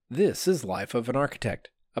This is Life of an Architect,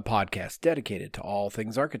 a podcast dedicated to all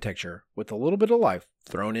things architecture with a little bit of life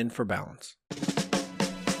thrown in for balance.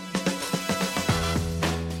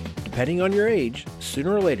 Depending on your age,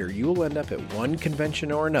 sooner or later you will end up at one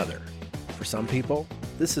convention or another. For some people,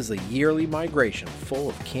 this is a yearly migration full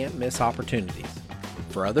of can't-miss opportunities.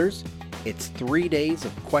 For others, it's 3 days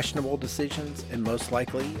of questionable decisions and most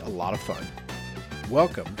likely a lot of fun.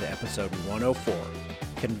 Welcome to episode 104,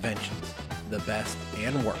 Conventions, the best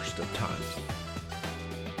and worst of times.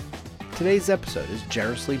 Today's episode is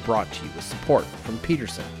generously brought to you with support from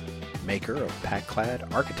Peterson, maker of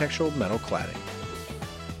PacClad architectural metal cladding.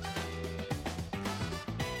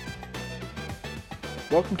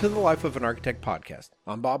 Welcome to the Life of an Architect podcast.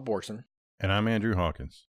 I'm Bob Borson. And I'm Andrew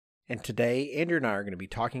Hawkins. And today, Andrew and I are going to be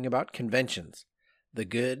talking about conventions. The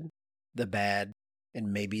good, the bad,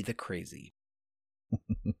 and maybe the crazy.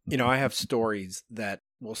 You know, I have stories that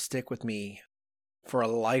will stick with me for a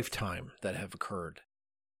lifetime that have occurred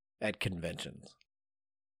at conventions.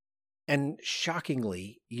 And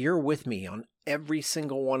shockingly, you're with me on every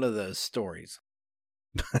single one of those stories.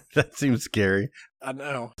 That seems scary. I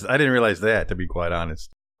know. I didn't realize that, to be quite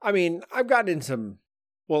honest. I mean, I've gotten in some,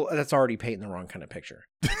 well, that's already painting the wrong kind of picture.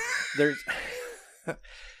 There's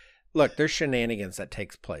shenanigans that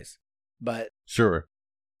takes place. But, Sure.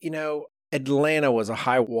 you know, Atlanta was a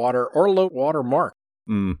high water or low water mark.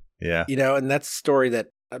 Yeah. You know, and that's a story that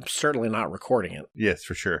I'm certainly not recording it. Yes,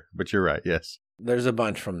 for sure. But you're right. Yes. There's a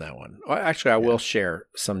bunch from that one. Actually, I will share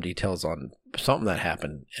some details on something that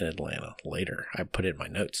happened in Atlanta later. I put it in my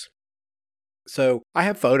notes. So I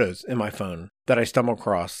have photos in my phone that I stumble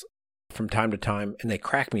across from time to time, and they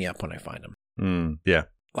crack me up when I find them. Yeah.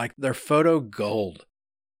 Like they're photo gold,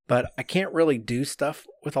 but I can't really do stuff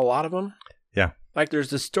with a lot of them. Yeah. Like there's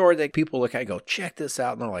this story that people look at and go, check this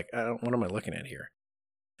out. And they're like, what am I looking at here?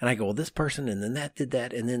 And I go, well, this person, and then that did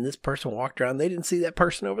that. And then this person walked around. They didn't see that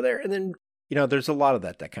person over there. And then, you know, there's a lot of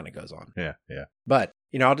that kind of goes on. Yeah. But,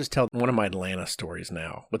 you know, I'll just tell one of my Atlanta stories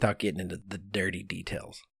now without getting into the dirty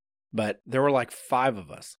details. But there were like 5 of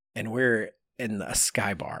us, and we're in a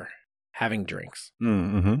Sky Bar having drinks.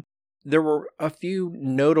 Mm-hmm. There were a few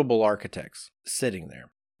notable architects sitting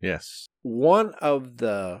there. Yes. One of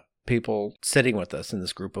the people sitting with us in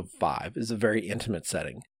this group of 5 is a very intimate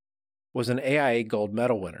setting, was an AIA gold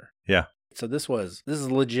medal winner. Yeah. So this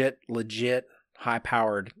is legit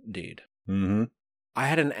high-powered dude. Mm-hmm. I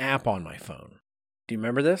had an app on my phone. Do you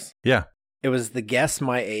remember this? Yeah. It was the Guess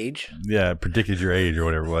My Age. Yeah, it predicted your age or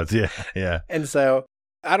whatever it was. Yeah. And so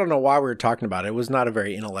I don't know why we were talking about it. It was not a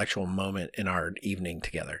very intellectual moment in our evening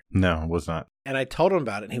together. No, it was not. And I told him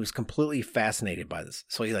about it, and he was completely fascinated by this.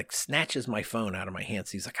 So he like snatches my phone out of my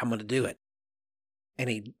hands. He's like, I'm going to do it. And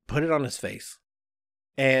he put it on his face.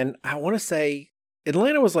 And I want to say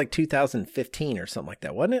Atlanta was like 2015 or something like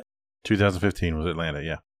that, wasn't it? 2015 was Atlanta,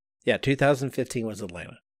 yeah. Yeah, 2015 was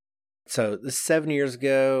Atlanta. So this is 7 years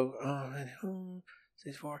ago.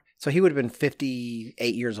 64. So he would have been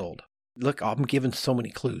 58 years old. Look, I'm giving so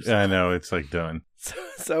many clues. I know, it's like done.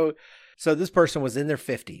 So this person was in their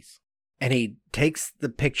 50s, and he takes the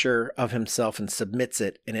picture of himself and submits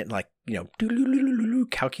it, and it like, you know,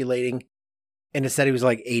 calculating, and it said he was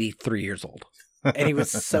like 83 years old. And he was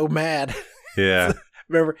so mad. Yeah.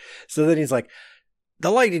 Remember? So then he's like, the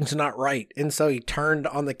lighting's not right. And so he turned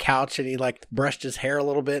on the couch and he like brushed his hair a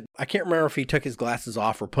little bit. I can't remember if he took his glasses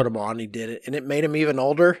off or put them on. He did it, and it made him even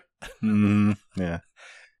older. Yeah.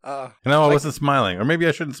 I wasn't smiling, or maybe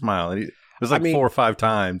I shouldn't smile. It was like 4 or 5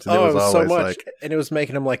 times. And it was always so much, like, and it was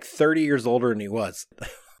making him like 30 years older than he was.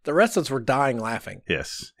 The rest of us were dying laughing.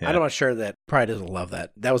 Yes. Yeah. I'm not sure that probably doesn't love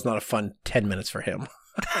that. That was not a fun 10 minutes for him.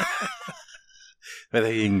 I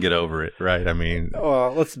think he can get over it, right? I mean,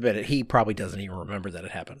 well, let's admit it. He probably doesn't even remember that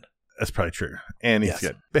it happened. That's probably true. And he's Yes.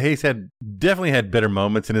 good. But he's definitely had better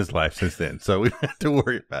moments in his life since then. So we don't have to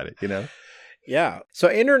worry about it, you know? Yeah. So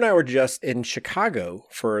Andrew and I were just in Chicago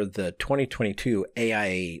for the 2022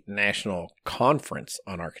 AIA National Conference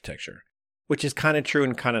on Architecture, which is kind of true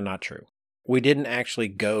and kind of not true. We didn't actually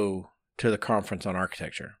go to the conference on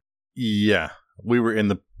architecture. Yeah. We were in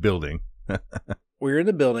the building. We were in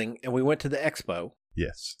the building, and we went to the expo.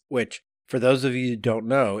 Yes. Which, for those of you who don't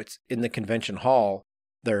know, it's in the convention hall.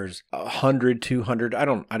 There's 100, 200. I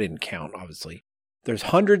didn't count, obviously. There's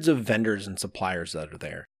hundreds of vendors and suppliers that are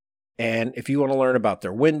there. And if you want to learn about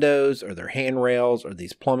their windows or their handrails or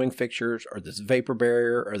these plumbing fixtures or this vapor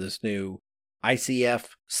barrier or this new ICF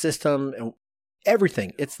system and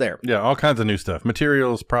everything, it's there. Yeah, all kinds of new stuff.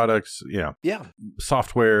 Materials, products, Yeah.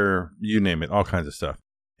 software, you name it, all kinds of stuff.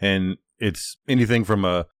 And it's anything from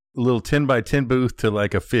a little 10 by 10 booth to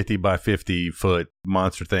like a 50 by 50 foot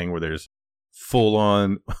monster thing where there's full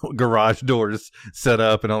on garage doors set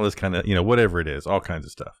up and all this kind of, whatever it is, all kinds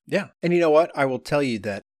of stuff. Yeah. And you know what? I will tell you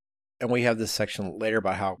that, and we have this section later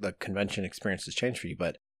about how the convention experience has changed for you,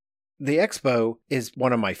 but the expo is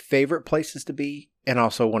one of my favorite places to be and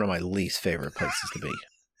also one of my least favorite places to be.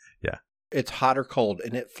 Yeah. It's hot or cold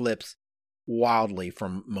and it flips wildly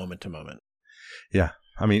from moment to moment. Yeah.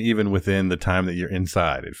 I mean, even within the time that you're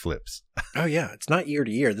inside, it flips. Oh, yeah. It's not year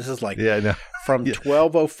to year. This is like I know. From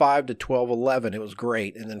 12:05 to 12:11, it was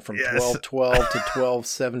great. And then from 12:12 to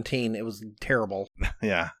 12:17, it was terrible.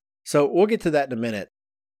 Yeah. So we'll get to that in a minute.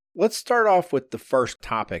 Let's start off with the first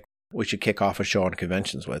topic we should kick off a show on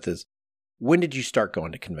conventions with is, when did you start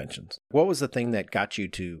going to conventions? What was the thing that got you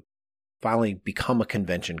to finally become a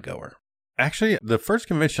convention goer? Actually, the first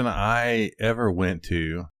convention I ever went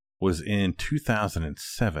to was in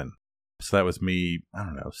 2007. So that was me,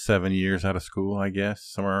 7 years out of school, I guess,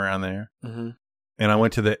 somewhere around there. Mm-hmm. And I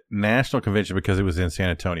went to the national convention because it was in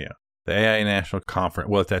San Antonio. The AIA National Conference,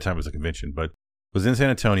 well, at that time it was a convention, but it was in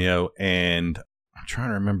San Antonio. And I'm trying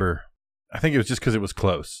to remember, I think it was just because it was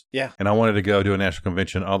close. Yeah. And I wanted to go to a national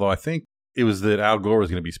convention, although I think it was that Al Gore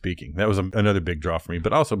was going to be speaking. That was another big draw for me,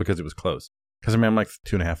 but also because it was close. Because, I'm like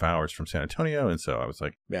 2.5 hours from San Antonio. And so I was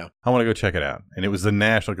like, yeah, I want to go check it out. And it was the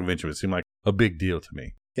national convention. It seemed like a big deal to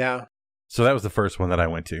me. Yeah. So that was the first one that I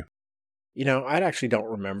went to. I actually don't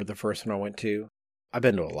remember the first one I went to. I've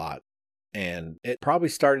been to a lot. And it probably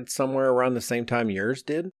started somewhere around the same time yours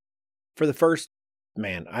did. For the first,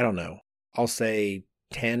 I don't know. I'll say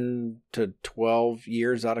 10 to 12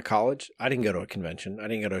 years out of college, I didn't go to a convention. I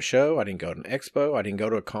didn't go to a show. I didn't go to an expo. I didn't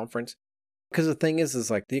go to a conference. Because the thing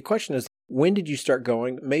is like, the question is, when did you start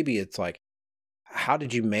going? Maybe it's like, how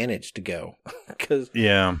did you manage to go? Because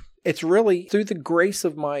it's really through the grace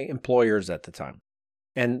of my employers at the time.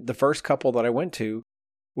 And the first couple that I went to,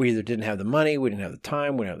 we either didn't have the money, we didn't have the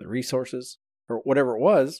time, we didn't have the resources, or whatever it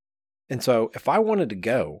was. And so if I wanted to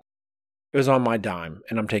go, it was on my dime,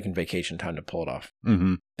 and I'm taking vacation time to pull it off.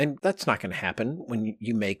 Mm-hmm. And that's not going to happen when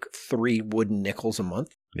you make 3 wooden nickels a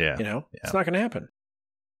month. Yeah. It's not going to happen.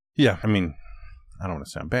 Yeah. I mean, I don't want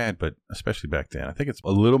to sound bad, but especially back then, I think it's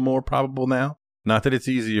a little more probable now. Not that it's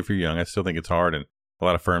easy if you're young. I still think it's hard, and a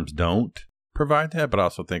lot of firms don't provide that, but I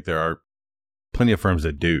also think there are plenty of firms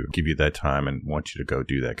that do give you that time and want you to go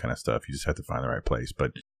do that kind of stuff. You just have to find the right place.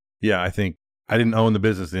 But yeah, I think I didn't own the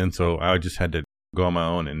business then, so I just had to go on my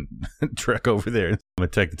own and trek over there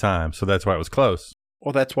and take the time. So that's why it was close.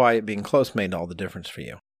 Well, that's why it being close made all the difference for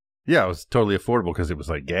you. Yeah, it was totally affordable because it was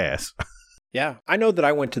like gas. Yeah, I know that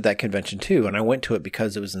I went to that convention too, and I went to it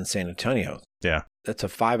because it was in San Antonio. Yeah. That's a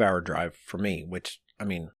 5-hour drive for me, which,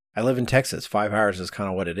 I live in Texas. 5 hours is kind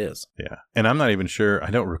of what it is. Yeah. And I'm not even sure,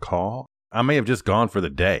 I don't recall. I may have just gone for the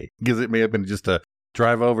day because it may have been just a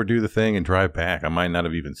drive over, do the thing, and drive back. I might not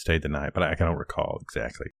have even stayed the night, but I don't recall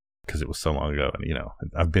exactly because it was so long ago. And,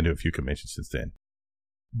 I've been to a few conventions since then.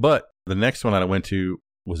 But the next one I went to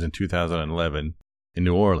was in 2011 in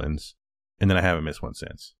New Orleans, and then I haven't missed one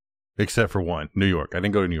since. Except for one, New York. I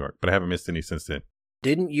didn't go to New York, but I haven't missed any since then.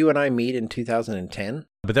 Didn't you and I meet in 2010?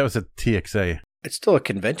 But that was at TXA. It's still a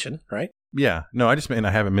convention, right? Yeah. No, I just mean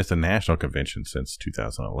I haven't missed a national convention since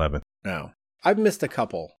 2011. No. I've missed a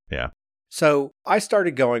couple. Yeah. So I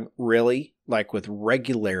started going really, with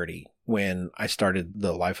regularity when I started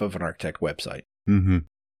the Life of an Architect website. Mm-hmm.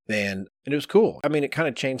 And it was cool. It kind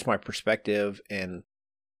of changed my perspective, and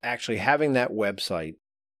actually having that website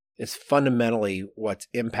is fundamentally what's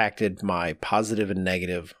impacted my positive and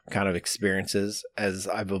negative kind of experiences as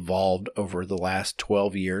I've evolved over the last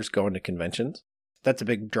 12 years going to conventions. That's a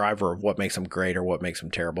big driver of what makes them great or what makes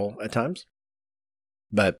them terrible at times.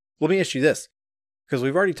 But let me ask you this, because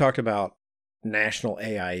we've already talked about national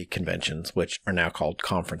AIA conventions, which are now called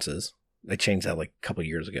conferences. They changed that a couple of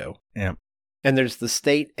years ago. Yeah. And there's the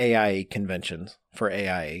state AIA conventions for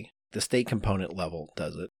AIA. The state component level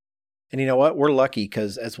does it. And you know what? We're lucky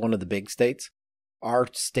because as one of the big states, our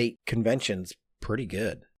state convention's pretty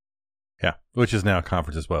good. Yeah, which is now a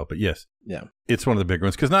conference as well. But yes, yeah, it's one of the big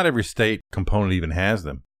ones because not every state component even has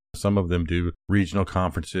them. Some of them do regional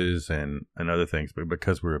conferences and other things. But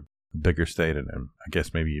because we're a bigger state and I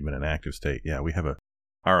guess maybe even an active state, yeah, we have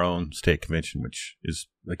our own state convention, which is,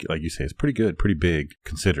 like you say, is pretty good, pretty big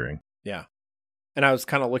considering. Yeah. And I was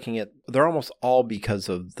kind of looking at, they're almost all because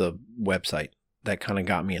of the website. That kind of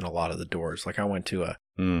got me in a lot of the doors. I went to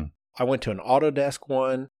an Autodesk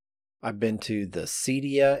one. I've been to the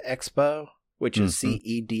CEDIA Expo, which is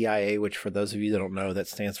CEDIA, which for those of you that don't know, that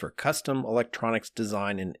stands for Custom Electronics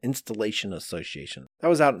Design and Installation Association. That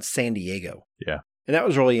was out in San Diego. Yeah. And that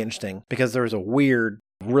was really interesting because there was a weird,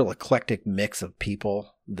 real eclectic mix of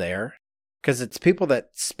people there. Because it's people that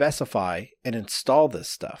specify and install this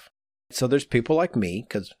stuff. So there's people like me,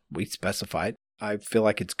 because we specify it. I feel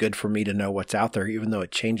like it's good for me to know what's out there, even though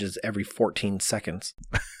it changes every 14 seconds.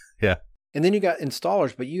 Yeah. And then you got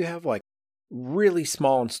installers, but you have like really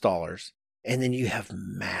small installers, and then you have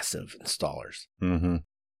massive installers. Mm-hmm.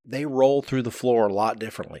 They roll through the floor a lot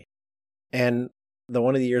differently. And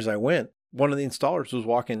one of the years I went, one of the installers was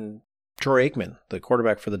walking Troy Aikman, the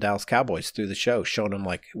quarterback for the Dallas Cowboys, through the show, showing him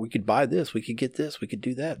like, we could buy this, we could get this, we could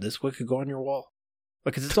do that. This could go on your wall.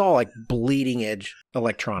 Because it's all like bleeding edge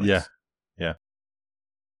electronics. Yeah. Yeah.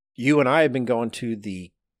 You and I have been going to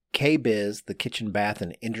the KBIS, the Kitchen, Bath,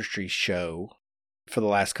 and Industry show for the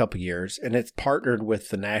last couple of years, and it's partnered with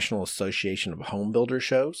the National Association of Home Builder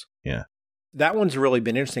Shows. Yeah. That one's really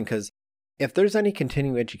been interesting because if there's any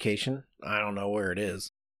continuing education, I don't know where it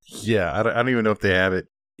is. Yeah. I don't even know if they have it.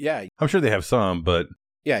 Yeah. I'm sure they have some, but.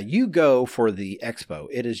 Yeah. You go for the expo.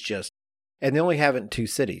 It is just, and they only have it in 2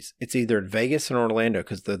 cities. It's either in Vegas and Orlando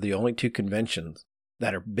because they're the only 2 conventions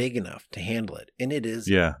that are big enough to handle it. And it is.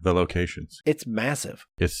 Yeah. The locations. It's massive.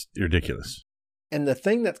 It's ridiculous. And the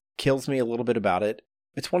thing that kills me a little bit about it,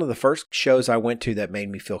 it's one of the first shows I went to that made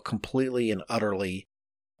me feel completely and utterly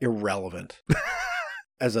irrelevant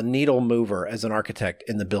as a needle mover, as an architect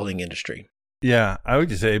in the building industry. Yeah, I would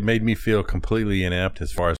just say it made me feel completely inept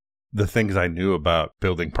as far as the things I knew about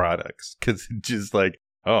building products. Because it's just like,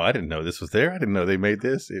 oh, I didn't know this was there. I didn't know they made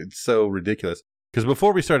this. It's so ridiculous. Because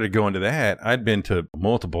before we started going to that, I'd been to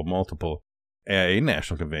multiple AIA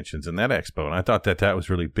national conventions and that expo. And I thought that was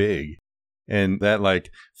really big. And that like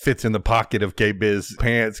fits in the pocket of KBIS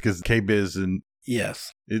pants because KBIS and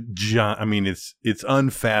yes, it's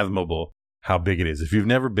unfathomable how big it is. If you've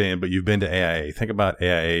never been, but you've been to AIA, think about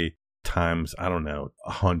AIA times, I don't know,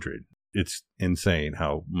 100. It's insane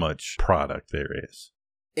how much product there is.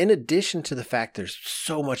 In addition to the fact there's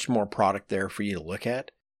so much more product there for you to look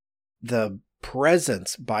at, the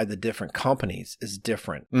presence by the different companies is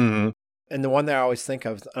different. Mm-hmm. And the one that I always think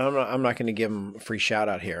of, I'm not going to give them a free shout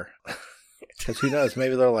out here. Because who knows?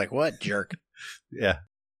 Maybe they're like, what, jerk? Yeah.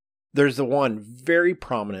 There's the one very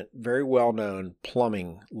prominent, very well-known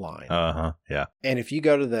plumbing line. Uh-huh. Yeah. And if you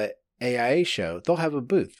go to the AIA show, they'll have a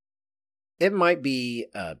booth. It might be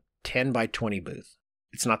a 10 by 20 booth.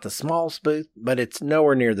 It's not the smallest booth, but it's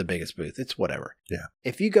nowhere near the biggest booth. It's whatever. Yeah.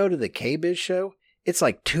 If you go to the KBIS show, it's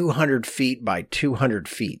like 200 feet by 200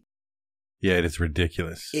 feet. Yeah, it is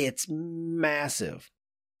ridiculous. It's massive.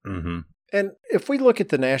 Mm-hmm. And if we look at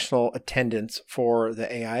the national attendance for the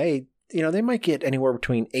AIA, they might get anywhere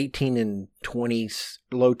between 18 and 20,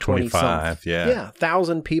 low 20 25, yeah. Yeah,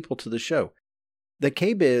 1,000 people to the show. The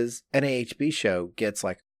KBIS NAHB show gets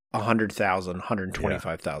like 100,000,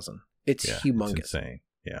 125,000. It's humongous. It's insane.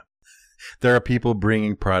 Yeah. There are people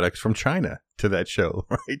bringing products from China to that show,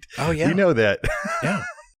 right? Oh, yeah. You know that. Yeah.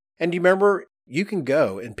 And do you remember, you can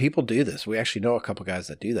go, and people do this. We actually know a couple guys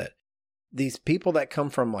that do that. These people that come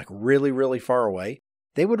from like really, really far away,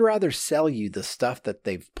 they would rather sell you the stuff that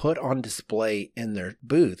they've put on display in their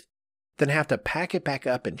booth than have to pack it back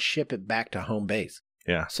up and ship it back to home base.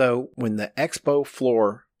 Yeah. So when the expo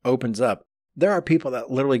floor opens up, there are people that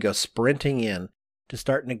literally go sprinting in to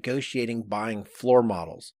start negotiating buying floor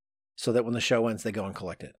models so that when the show ends, they go and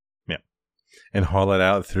collect it. Yeah. And haul it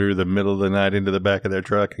out through the middle of the night into the back of their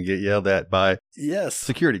truck and get yelled at by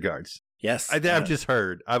security guards. Yes. I've just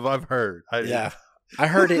heard. I've heard. I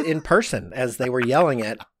heard it in person as they were yelling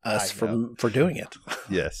at us for doing it.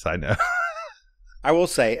 Yes, I know. I will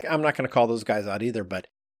say, I'm not going to call those guys out either, but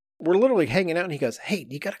we're literally hanging out and he goes, "Hey,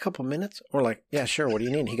 you got a couple minutes?" We're like, "Yeah, sure. What do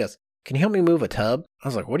you need?" He goes, "Can you help me move a tub?" I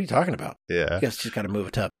was like, "What are you talking about?" Yeah. He goes, "Just got to move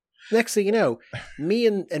a tub." Next thing you know, me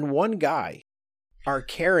and one guy are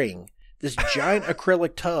carrying this giant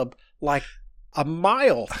acrylic tub like a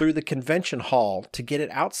mile through the convention hall to get it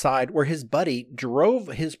outside where his buddy drove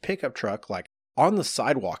his pickup truck like on the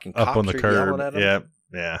sidewalk and up on the curb. Yelling at him.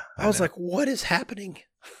 Yeah. I was like, what is happening?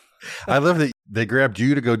 I love that they grabbed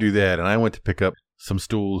you to go do that, and I went to pick up some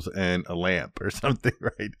stools and a lamp or something,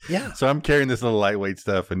 right? Yeah. So I'm carrying this little lightweight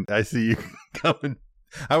stuff, and I see you coming.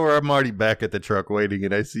 I'm already back at the truck waiting,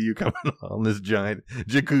 and I see you coming on this giant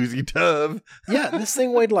jacuzzi tub. Yeah, this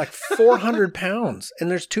thing weighed like 400 pounds,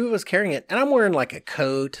 and there's 2 of us carrying it. And I'm wearing like a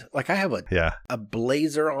coat. Like I have a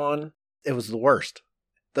blazer on. It was the worst.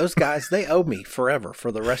 Those guys, they owe me forever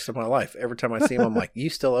for the rest of my life. Every time I see them, I'm like, you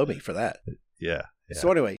still owe me for that. Yeah.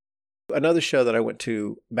 So anyway, another show that I went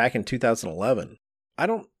to back in 2011, I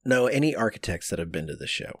don't know any architects that have been to this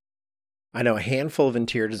show. I know a handful of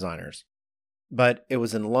interior designers. But it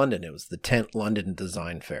was in London. It was the 10th London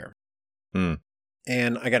Design Fair. Mm.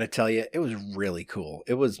 And I got to tell you, it was really cool.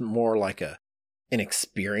 It was more like a an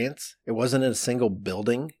experience. It wasn't in a single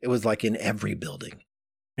building. It was like in every building.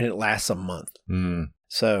 And it lasts a month.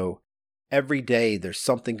 So every day there's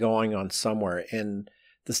something going on somewhere. And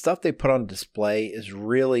the stuff they put on display is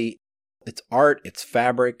really, it's art, it's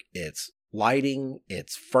fabric, it's lighting,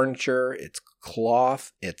 it's furniture, it's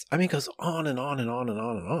cloth. It goes on and on and on and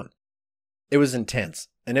on and on. It was intense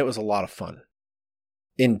and it was a lot of fun.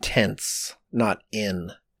 Intense, not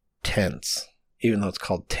intense, even though it's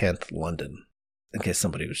called 10th London, in case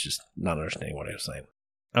somebody was just not understanding what I was saying.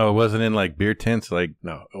 Oh, it wasn't in like beer tents? Like,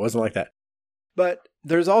 no, it wasn't like that. But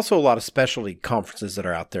there's also a lot of specialty conferences that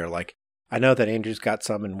are out there. Like, I know that Andrew's got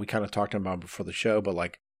some, and we kind of talked about them before the show, but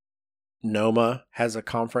like NOMA has a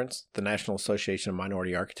conference, the National Association of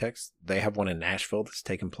Minority Architects. They have one in Nashville that's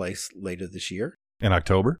taking place later this year. In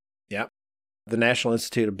October? Yeah. The National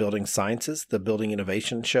Institute of Building Sciences, the Building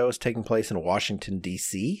Innovation Show, is taking place in Washington,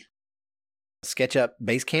 D.C. SketchUp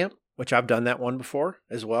Basecamp, which I've done that one before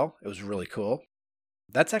as well. It was really cool.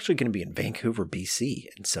 That's actually going to be in Vancouver, BC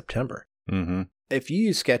in September. Mm-hmm. If you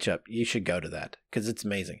use SketchUp, you should go to that because it's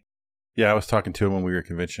amazing. Yeah, I was talking to them when we were at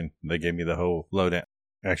convention. They gave me the whole lowdown.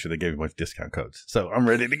 Actually, they gave me a bunch of discount codes. So I'm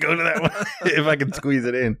ready to go to that one if I can squeeze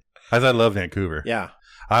it in. As I love Vancouver. Yeah.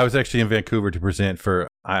 I was actually in Vancouver to present for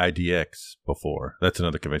IIDX before. That's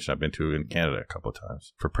another convention I've been to in Canada a couple of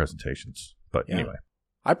times for presentations. But anyway.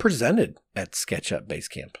 I presented at SketchUp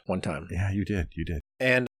Basecamp one time. Yeah, you did.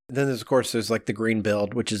 And then there's like the Green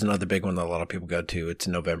Build, which is another big one that a lot of people go to. It's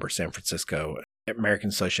in November, San Francisco. American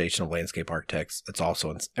Association of Landscape Architects. It's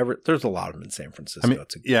also there's a lot of them in San Francisco.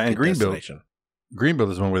 It's and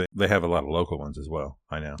Greenbuild is one where they have a lot of local ones as well.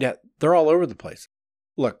 I know. Yeah, they're all over the place.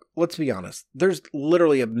 Look, let's be honest. There's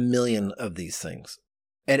literally a million of these things.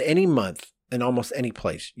 At any month, in almost any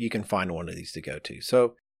place, you can find one of these to go to.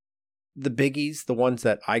 So the biggies, the ones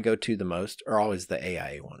that I go to the most, are always the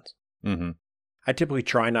AIA ones. Mm-hmm. I typically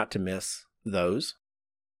try not to miss those.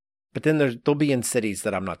 But then they'll be in cities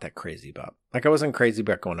that I'm not that crazy about. Like I wasn't crazy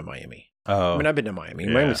about going to Miami. Oh. I mean, I've been to Miami.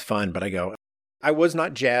 Yeah. Miami's fun, but I was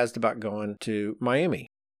not jazzed about going to Miami.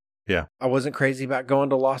 Yeah. I wasn't crazy about going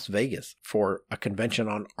to Las Vegas for a convention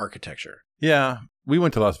on architecture. Yeah. We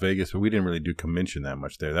went to Las Vegas, but we didn't really do convention that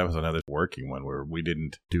much there. That was another working one where we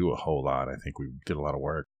didn't do a whole lot. I think we did a lot of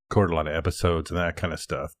work, recorded a lot of episodes and that kind of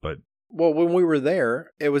stuff. But well, when we were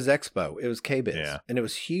there, it was Expo. It was KBIS. And it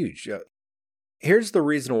was huge. Here's the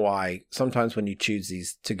reason why sometimes when you choose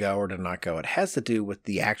these to go or to not go, it has to do with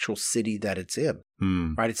the actual city that it's in,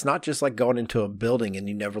 right? It's not just like going into a building and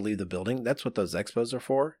you never leave the building. That's what those expos are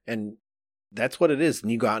for. And that's what it is.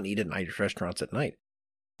 And you go out and eat at night restaurants at night.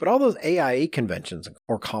 But all those AIA conventions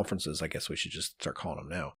or conferences, I guess we should just start calling them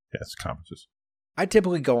now. Yes, conferences. I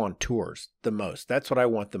typically go on tours the most. That's what I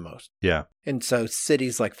want the most. Yeah. And so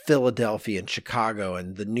cities like Philadelphia and Chicago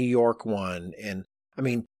and the New York one. And I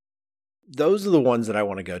mean, those are the ones that I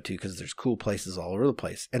want to go to because there's cool places all over the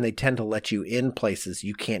place. And they tend to let you in places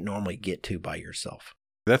you can't normally get to by yourself.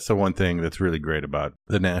 That's the one thing that's really great about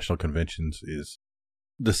the national conventions is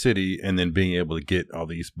the city and then being able to get all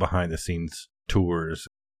these behind the scenes tours.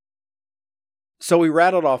 So we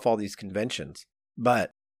rattled off all these conventions,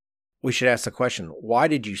 but we should ask the question, why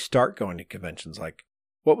did you start going to conventions? Like,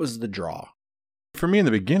 what was the draw? For me in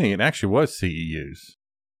the beginning, it actually was CEUs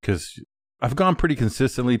because I've gone pretty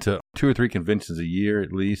consistently to 2 or 3 conventions a year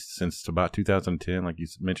at least since about 2010, like you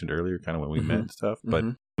mentioned earlier, kind of when we met and stuff. But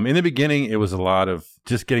in the beginning, it was a lot of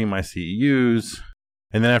just getting my CEUs.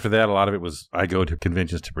 And then after that, a lot of it was I go to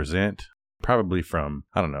conventions to present, probably from,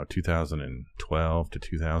 2012 to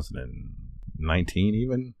 2019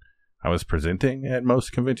 even. I was presenting at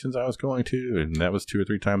most conventions I was going to, and that was 2 or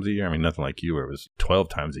 3 times a year. I mean, nothing like you where it was 12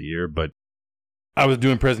 times a year, but I was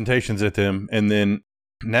doing presentations at them. And then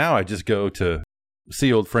now I just go to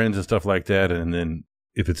see old friends and stuff like that. And then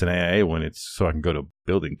if it's an AIA one, it's so I can go to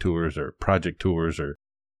building tours or project tours or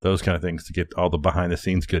those kind of things to get all the behind the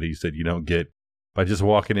scenes goodies that you don't get by just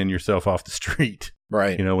walking in yourself off the street.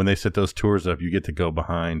 Right. When they set those tours up, you get to go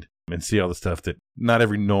behind and see all the stuff that not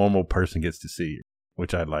every normal person gets to see,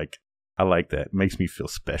 which I like. I like that. It makes me feel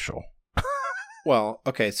special. Well,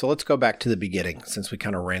 okay, so let's go back to the beginning since we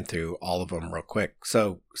kind of ran through all of them real quick.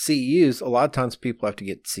 So CEUs, a lot of times people have to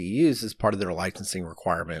get CEUs as part of their licensing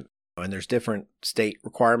requirement. And there's different state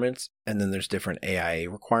requirements, and then there's different AIA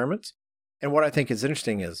requirements. And what I think is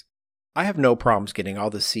interesting is I have no problems getting all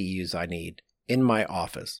the CEUs I need in my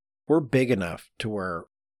office. We're big enough to where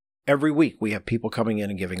every week we have people coming in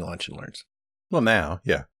and giving lunch and learns. Well, now,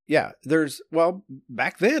 yeah. Yeah,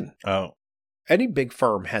 back then. Oh. Any big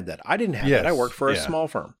firm had that. I didn't have that. I worked for a small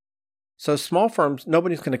firm. So small firms,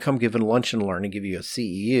 nobody's going to come give a lunch and learn and give you a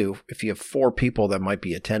CEU if you have 4 people that might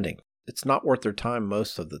be attending. it's not worth their time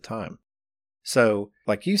most of the time. So,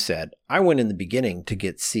 like you said, I went in the beginning to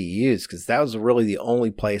get CEUs because that was really the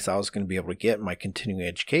only place I was going to be able to get my continuing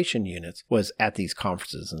education units was at these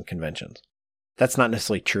conferences and conventions. That's not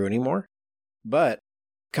necessarily true anymore, but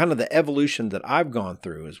kind of the evolution that I've gone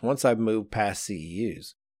through is once I've moved past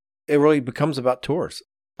CEUs, it really becomes about tours.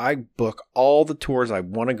 I book all the tours I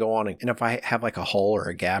want to go on, and if I have like a hole or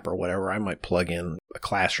a gap or whatever, I might plug in a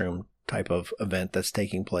classroom type of event that's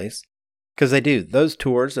taking place. Because they do. Those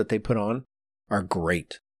tours that they put on are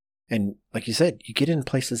great. And like you said, you get in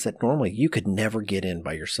places that normally you could never get in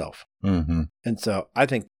by yourself. Mm-hmm. And so I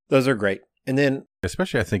think those are great. And then,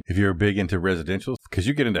 especially I think if you're big into residential, because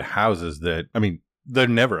you get into houses that, I mean, they're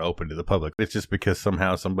never open to the public. It's just because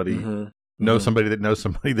somehow somebody knows somebody that knows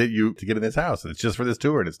somebody that you to get in this house. And it's just for this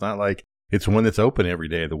tour. And it's not like it's one that's open every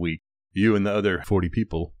day of the week. You and the other 40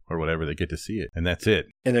 people or whatever, they get to see it. And that's it.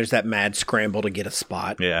 And there's that mad scramble to get a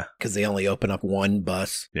spot. Yeah. Because they only open up one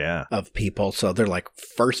bus of people. So they're like,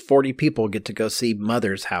 first 40 people get to go see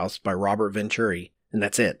Mother's House by Robert Venturi. And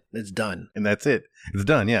that's it. It's done. And that's it. It's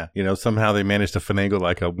done, yeah. You know, somehow they managed to finagle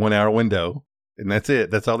like a 1 hour window. And that's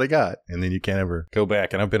it. That's all they got. And then you can't ever go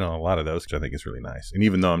back. And I've been on a lot of those, which I think is really nice. And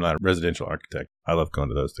even though I'm not a residential architect, I love going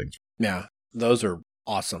to those things. Yeah, those are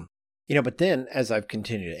awesome. You know, but then as I've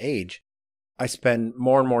continued to age, I spend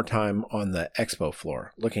more and more time on the expo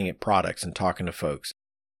floor, looking at products and talking to folks.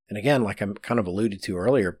 And again, like I kind of alluded to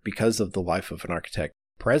earlier, because of the Life of an Architect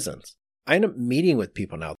presence, I end up meeting with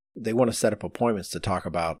people now. They want to set up appointments to talk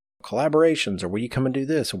about collaborations, or will you come and do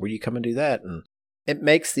this, or will you come and do that? And it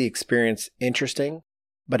makes the experience interesting,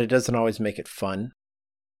 but it doesn't always make it fun.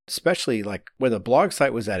 Especially like when the blog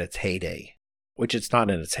site was at its heyday, which it's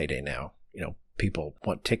not in its heyday now. You know, people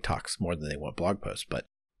want TikToks more than they want blog posts, but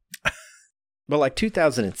like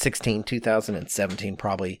 2016, 2017,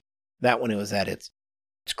 probably that when it was at its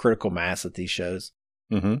critical mass at these shows.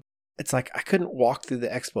 Mm-hmm. It's like I couldn't walk through the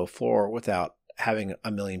expo floor without having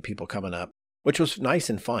a million people coming up, which was nice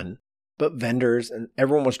and fun. But vendors and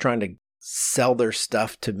everyone was trying to sell their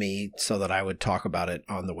stuff to me so that I would talk about it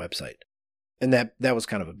on the website. And that was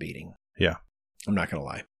kind of a beating. Yeah. I'm not going to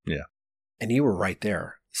lie. Yeah. And you were right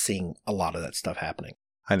there seeing a lot of that stuff happening.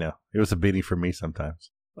 I know. It was a beating for me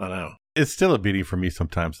sometimes. I know. It's still a beating for me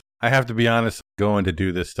sometimes. I have to be honest, going to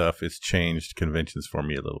do this stuff, it's changed conventions for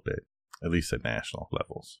me a little bit, at least at national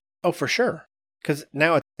levels. Oh, for sure. Because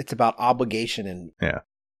now it's about obligation. And yeah.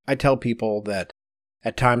 I tell people that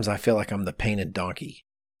at times I feel like I'm the painted donkey.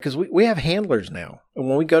 Because we have handlers now. And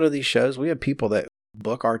when we go to these shows, we have people that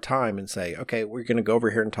book our time and say, okay, we're going to go over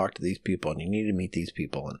here and talk to these people, and you need to meet these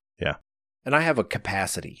people. And yeah. And I have a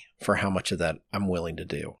capacity for how much of that I'm willing to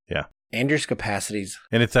do. Yeah. Andrew's capacities.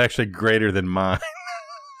 And it's actually greater than mine.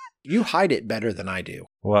 You hide it better than I do.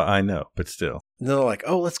 Well, I know, but still. And they're like,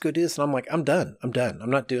 oh, let's go do this. And I'm like, I'm done. I'm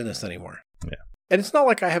not doing this anymore. Yeah. And it's not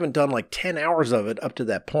like I haven't done like 10 hours of it up to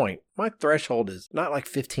that point. My threshold is not like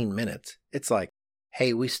 15 minutes. It's like,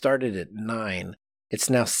 hey, we started at 9. It's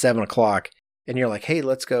now 7 o'clock. And you're like, hey,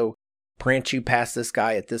 let's go prance you past this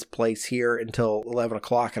guy at this place here until 11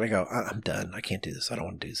 o'clock. And I go, I'm done. I can't do this. I don't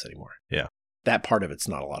want to do this anymore. Yeah. That part of it's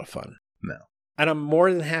not a lot of fun. No. And I'm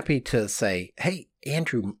more than happy to say, hey,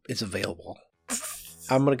 Andrew is available.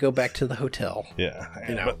 I'm going to go back to the hotel. Yeah.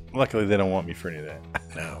 You know. But luckily, they don't want me for any of that.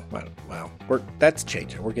 No. Well, that's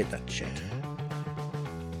changing. We're getting that to change.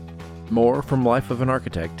 More from Life of an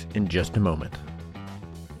Architect in just a moment.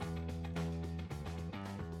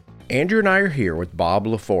 Andrew and I are here with Bob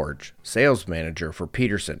LaForge, sales manager for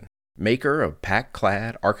Peterson, maker of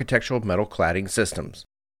pack-clad architectural metal cladding systems.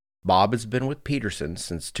 Bob has been with Peterson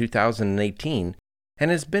since 2018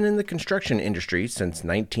 and has been in the construction industry since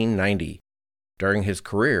 1990. During his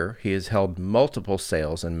career, he has held multiple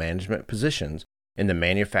sales and management positions in the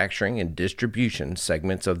manufacturing and distribution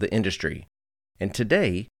segments of the industry. And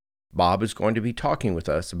today, Bob is going to be talking with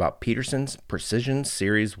us about Peterson's Precision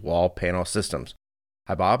Series wall panel systems.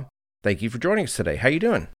 Hi, Bob. Thank you for joining us today. How you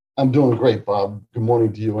doing? I'm doing great, Bob. Good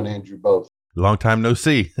morning to you and Andrew both. Long time no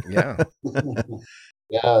see. Yeah.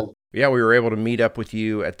 Yeah, we were able to meet up with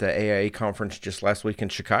you at the AIA conference just last week in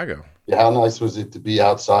Chicago. Yeah, how nice was it to be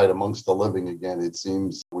outside amongst the living again? It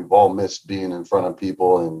seems we've all missed being in front of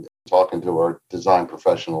people and talking to our design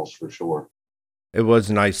professionals for sure. It was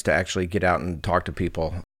nice to actually get out and talk to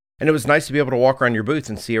people. And it was nice to be able to walk around your booth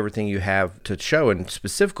and see everything you have to show. And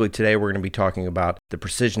specifically today, we're going to be talking about the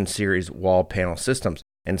Precision Series wall panel systems.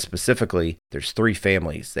 And specifically, there's 3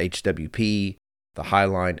 families, the HWP, the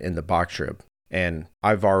Highline, and the box rib. And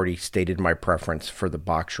I've already stated my preference for the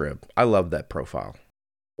box rib. I love that profile.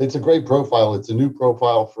 It's a great profile. It's a new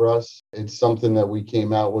profile for us. It's something that we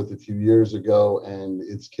came out with a few years ago, and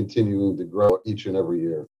it's continuing to grow each and every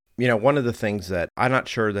year. You know, one of the things that I'm not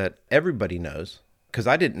sure that everybody knows, because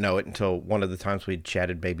I didn't know it until one of the times we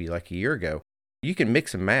chatted maybe like a year ago, you can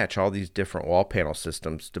mix and match all these different wall panel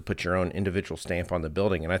systems to put your own individual stamp on the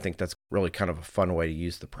building. And I think that's really kind of a fun way to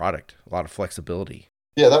use the product. A lot of flexibility.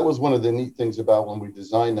 Yeah, that was one of the neat things about when we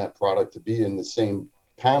designed that product to be in the same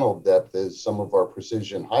panel depth as some of our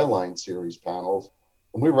Precision Highline series panels.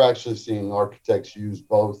 And we were actually seeing architects use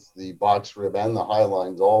both the box rib and the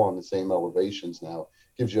Highlines all on the same elevations now.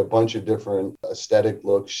 Gives you a bunch of different aesthetic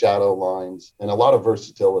looks, shadow lines, and a lot of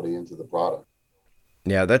versatility into the product.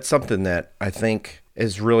 Yeah, that's something that I think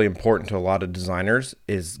is really important to a lot of designers,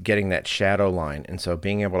 is getting that shadow line. And so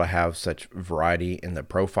being able to have such variety in the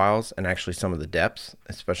profiles and actually some of the depths,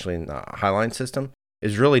 especially in the Highline system,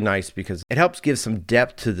 is really nice because it helps give some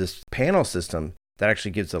depth to this panel system that actually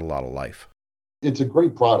gives it a lot of life. It's a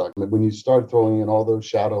great product. When you start throwing in all those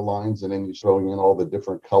shadow lines and then you're throwing in all the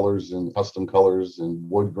different colors and custom colors and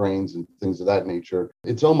wood grains and things of that nature,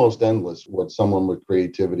 it's almost endless what someone with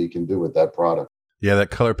creativity can do with that product. Yeah, that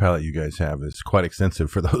color palette you guys have is quite extensive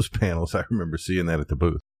for those panels. I remember seeing that at the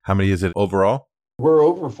booth. How many is it overall? We're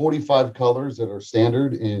over 45 colors that are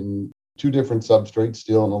standard in 2 different substrates,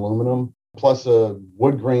 steel and aluminum, plus a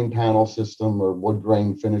wood grain panel system or wood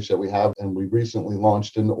grain finish that we have. And we recently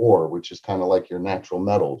launched an ore, which is kind of like your natural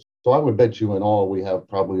metals. So I would bet you in all, we have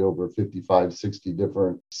probably over 55, 60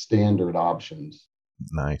 different standard options.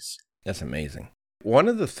 Nice. That's amazing. One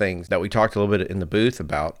of the things that we talked a little bit in the booth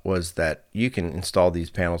about was that you can install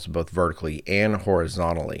these panels both vertically and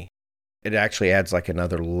horizontally. It actually adds like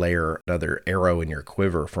another layer, another arrow in your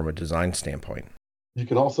quiver from a design standpoint. You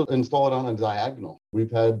can also install it on a diagonal.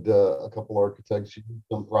 We've had a couple architects use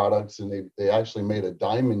some products, and they actually made a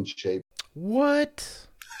diamond shape. What?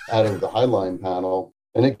 Out of the Highline panel.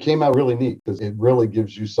 And it came out really neat because it really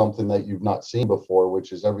gives you something that you've not seen before,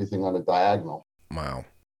 which is everything on a diagonal. Wow.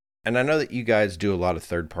 And I know that you guys do a lot of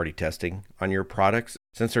third-party testing on your products.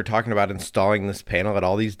 Since they're talking about installing this panel at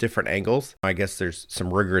all these different angles, I guess there's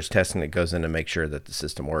some rigorous testing that goes in to make sure that the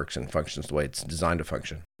system works and functions the way it's designed to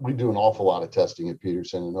function. We do an awful lot of testing at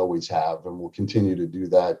Peterson and always have, and we'll continue to do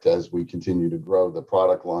that as we continue to grow the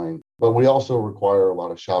product line. But we also require a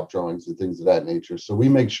lot of shop drawings and things of that nature. So we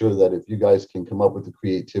make sure that if you guys can come up with the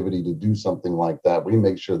creativity to do something like that, we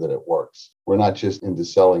make sure that it works. We're not just into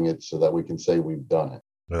selling it so that we can say we've done it.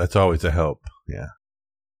 Well, that's always a help. Yeah.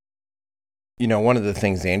 You know, one of the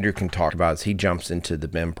things Andrew can talk about is he jumps into the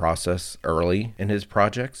BIM process early in his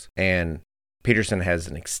projects, and Peterson has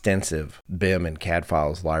an extensive BIM and CAD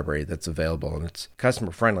files library that's available, and it's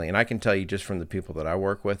customer friendly. And I can tell you just from the people that I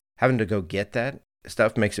work with, having to go get that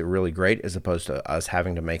stuff makes it really great as opposed to us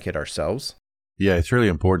having to make it ourselves. Yeah, it's really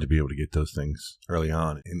important to be able to get those things early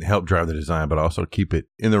on and help drive the design, but also keep it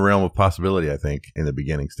in the realm of possibility, I think, in the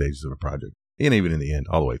beginning stages of a project. And even in the end,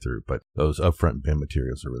 all the way through. But those upfront BIM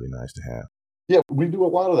materials are really nice to have. Yeah, we do a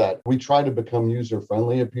lot of that. We try to become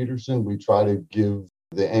user-friendly at Peterson. We try to give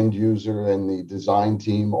the end user and the design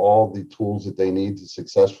team all the tools that they need to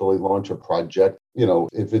successfully launch a project. You know,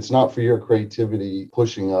 if it's not for your creativity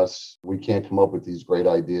pushing us, we can't come up with these great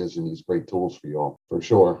ideas and these great tools for you all, for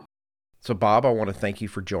sure. So, Bob, I want to thank you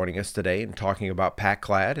for joining us today and talking about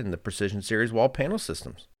PacClad and the Precision Series wall panel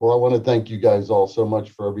systems. Well, I want to thank you guys all so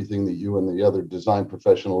much for everything that you and the other design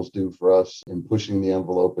professionals do for us in pushing the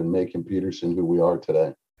envelope and making Peterson who we are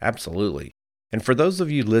today. Absolutely. And for those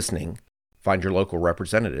of you listening, find your local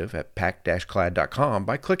representative at pac-clad.com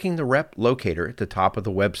by clicking the rep locator at the top of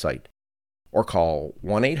the website, or call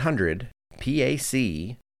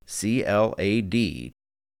 1-800-PAC-CLAD.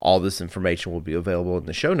 All this information will be available in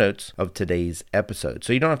the show notes of today's episode,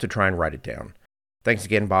 so you don't have to try and write it down. Thanks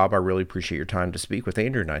again, Bob. I really appreciate your time to speak with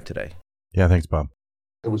Andrew and I today. Yeah, thanks, Bob.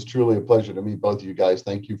 It was truly a pleasure to meet both of you guys.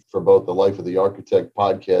 Thank you for both the Life of the Architect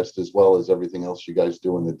podcast as well as everything else you guys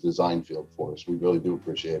do in the design field for us. We really do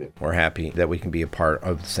appreciate it. We're happy that we can be a part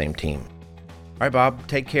of the same team. All right, Bob,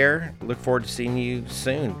 take care. Look forward to seeing you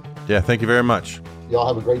soon. Yeah, thank you very much. Y'all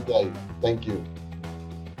have a great day. Thank you.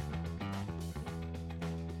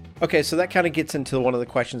 Okay, so that kind of gets into one of the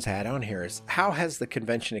questions I had on here is, how has the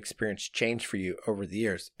convention experience changed for you over the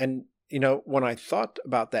years? And, you know, when I thought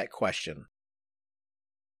about that question,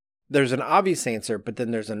 there's an obvious answer, but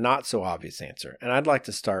then there's a not so obvious answer. And I'd like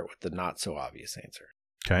to start with the not so obvious answer.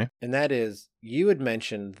 Okay. And that is, you had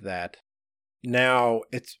mentioned that now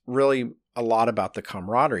it's really a lot about the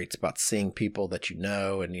camaraderie. It's about seeing people that you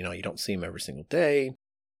know, and, you know, you don't see them every single day.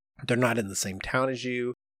 They're not in the same town as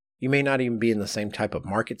you. You may not even be in the same type of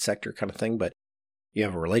market sector kind of thing, but You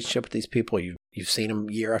have a relationship with these people. You've seen them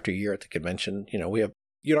year after year at the convention.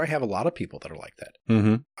 I have a lot of people that are like that.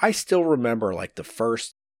 Mm-hmm. I still remember like the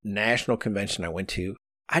first national convention I went to.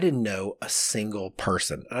 I didn't know a single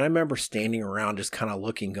person. And I remember standing around just kind of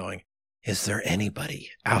looking, going, is there anybody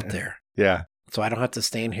out there? Yeah. So I don't have to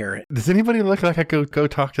stand here. Does anybody look like I could go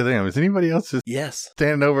talk to them? Is anybody else just Yes.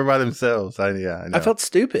 standing over by themselves? I know. I felt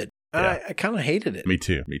stupid. Yeah. I kind of hated it. Me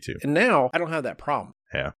too. And now I don't have that problem.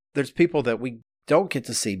 Yeah. There's people that we don't get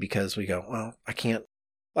to see because we go, well, I can't.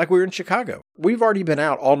 Like we were in Chicago. We've already been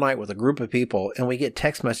out all night with a group of people, and we get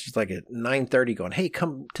text messages like at 9:30 going, hey,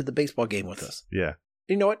 come to the baseball game with us. Yeah.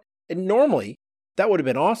 You know what? And normally that would have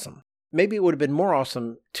been awesome. Maybe it would have been more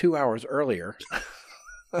awesome 2 hours earlier.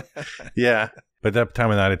 Yeah. But that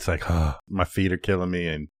time of night, it's like, oh, my feet are killing me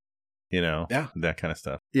and, that kind of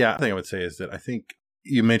stuff. Yeah. The thing I would say is that I think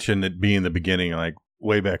you mentioned it being the beginning, like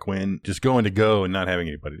way back when, just going to go and not having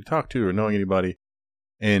anybody to talk to or knowing anybody.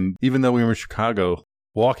 And even though we were in Chicago,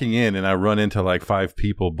 walking in and I run into like 5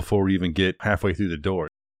 people before we even get halfway through the door.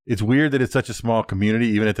 It's weird that it's such a small community,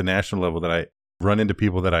 even at the national level, that I run into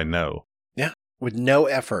people that I know. Yeah. With no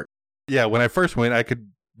effort. Yeah. When I first went, I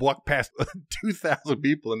could walk past 2,000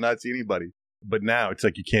 people and not see anybody. But now it's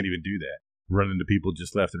like you can't even do that. Run into people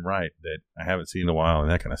just left and right that I haven't seen in a while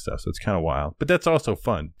and that kind of stuff. So it's kind of wild. But that's also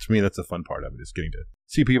fun. To me, that's the fun part of it, is getting to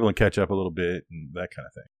see people and catch up a little bit and that kind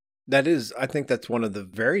of thing. That is, I think that's one of the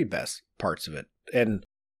very best parts of it. And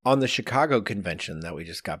on the Chicago convention that we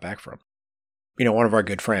just got back from, one of our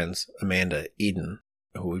good friends, Amanda Eden,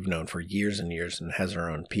 who we've known for years and years and has her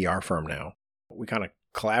own PR firm now, we kind of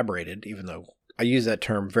collaborated, even though I use that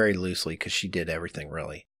term very loosely because she did everything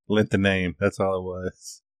really. Lent the name. That's all it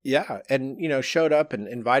was. Yeah. And, showed up and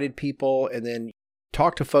invited people and then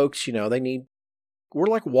talked to folks, we're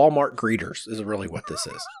like Walmart greeters is really what this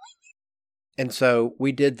is. And so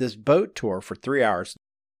we did this boat tour for 3 hours.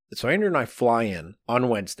 So Andrew and I fly in on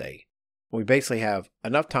Wednesday. We basically have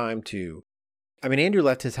enough time Andrew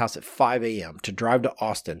left his house at 5 a.m. to drive to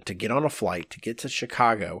Austin, to get on a flight, to get to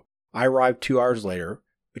Chicago. I arrived 2 hours later.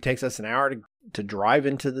 It takes us an hour to drive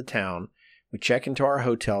into the town. We check into our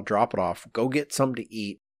hotel, drop it off, go get something to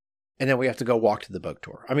eat, and then we have to go walk to the boat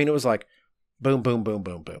tour. It was like boom, boom, boom,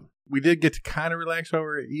 boom, boom. We did get to kind of relax while we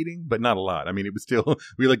were eating, but not a lot. It was still,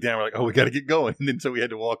 we looked down, we're like, oh, we got to get going. And then so we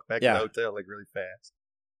had to walk back to the hotel like really fast.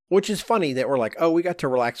 Which is funny that we're like, oh, we got to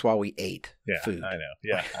relax while we ate food. I know.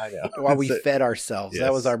 Yeah, I know. While we fed ourselves. Yes.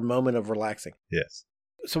 That was our moment of relaxing. Yes.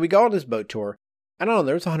 So we go on this boat tour. I don't know,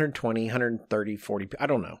 there's 120, 130, 40, I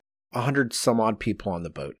don't know, 100 some odd people on the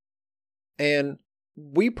boat. And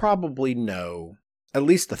we probably know at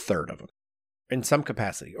least a third of them in some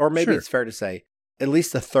capacity. Or maybe It's fair to say at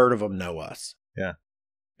least a third of them know us. Yeah.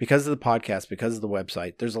 Because of the podcast, because of the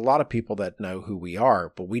website, there's a lot of people that know who we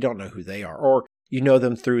are, but we don't know who they are. Or you know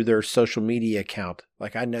them through their social media account.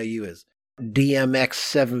 Like I know you as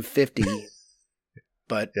DMX750,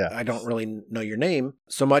 but I don't really know your name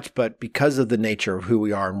so much. But because of the nature of who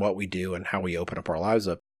we are and what we do and how we open up our lives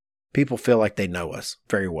up, people feel like they know us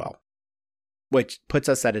very well. Which puts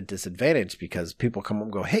us at a disadvantage because people come up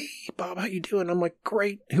and go, hey, Bob, how you doing? I'm like,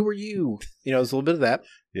 great. Who are you? There's a little bit of that.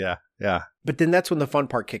 Yeah, yeah. But then that's when the fun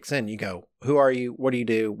part kicks in. You go, who are you? What do you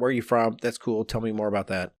do? Where are you from? That's cool. Tell me more about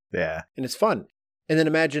that. Yeah. And it's fun. And then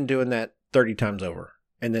imagine doing that 30 times over.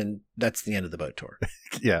 And then that's the end of the boat tour.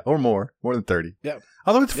 Yeah, or more than 30. Yeah.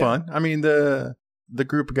 Although it's fun. The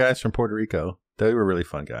group of guys from Puerto Rico, they were really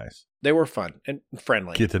fun guys. They were fun and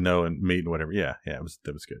friendly. Get to know and meet and whatever. Yeah, that was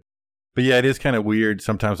good. But yeah, it is kind of weird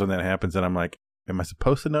sometimes when that happens and I'm like, am I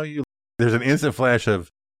supposed to know you? There's an instant flash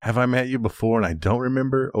of, have I met you before and I don't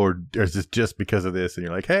remember? Or is this just because of this? And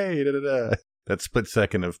you're like, hey, da-da-da. That split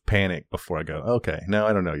second of panic before I go, okay, no,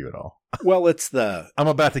 I don't know you at all. Well, it's I'm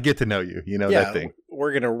about to get to know you, that thing.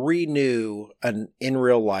 We're going to renew an in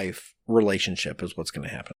real life relationship is what's going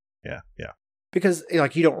to happen. Yeah, yeah. Because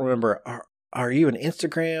you don't remember, are you an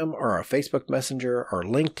Instagram or a Facebook Messenger or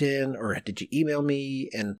LinkedIn or did you email me?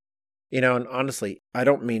 And and honestly, I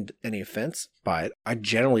don't mean any offense by it. I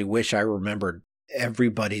generally wish I remembered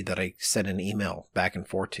everybody that I sent an email back and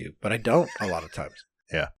forth to, but I don't a lot of times.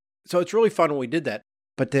 Yeah. So it's really fun when we did that.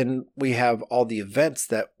 But then we have all the events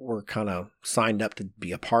that we're kind of signed up to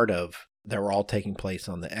be a part of that were all taking place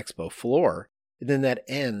on the expo floor. And then that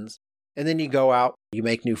ends. And then you go out, you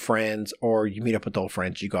make new friends, or you meet up with old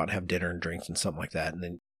friends. You go out and have dinner and drinks and something like that. And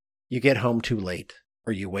then you get home too late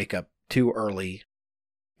or you wake up too early.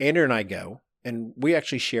 Andrew and I go, and we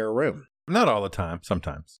actually share a room. Not all the time,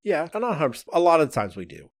 sometimes. Yeah, not 100%. A lot of the times we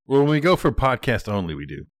do. Well, when we go for podcast only, we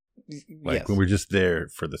do. Yes. When we're just there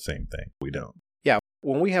for the same thing, we don't. Yeah,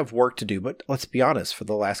 when we have work to do, but let's be honest, for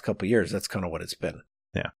the last couple of years, that's kind of what it's been.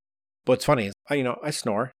 Yeah. What's funny is, I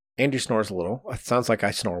snore. Andrew snores a little. It sounds like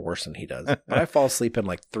I snore worse than he does, but I fall asleep in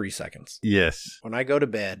like 3 seconds. Yes. When I go to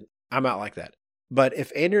bed, I'm out like that. But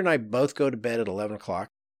if Andrew and I both go to bed at 11 o'clock,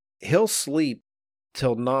 he'll sleep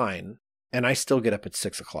till 9, and I still get up at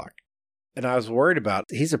 6 o'clock. And I was worried about,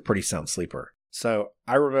 he's a pretty sound sleeper. So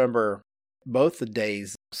I remember both the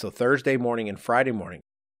days, so Thursday morning and Friday morning,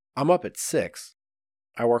 I'm up at 6.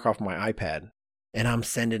 I work off my iPad, and I'm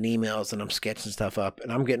sending emails and I'm sketching stuff up,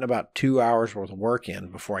 and I'm getting about 2 hours worth of work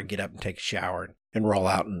in before I get up and take a shower and roll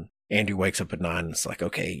out. And Andrew wakes up at 9 and it's like,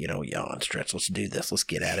 okay, yawn, stretch, let's do this, let's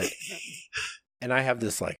get at it. And I have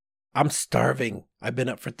this like, I'm starving. I've been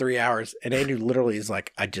up for 3 hours. And Andrew literally is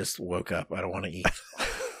like, I just woke up. I don't want to eat.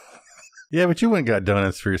 Yeah, but you went and got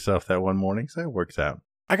donuts for yourself that one morning, so it works out.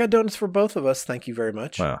 I got donuts for both of us. Thank you very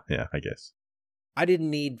much. Well, yeah, I guess. I didn't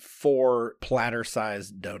need 4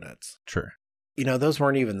 platter-sized donuts. True. Those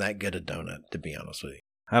weren't even that good a donut, to be honest with you.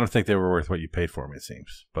 I don't think they were worth what you paid for them, it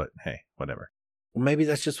seems. But hey, whatever. Well, maybe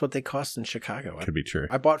that's just what they cost in Chicago. Could be true.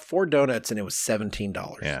 I bought 4 donuts and it was $17.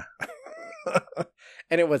 Yeah.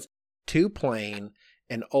 And it was 2 plain,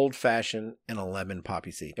 an old-fashioned, and a lemon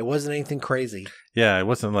poppy seed. It wasn't anything crazy. Yeah, it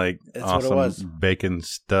wasn't like That's awesome what it was. bacon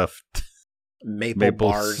stuffed Maple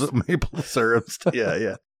bars. maple syrup.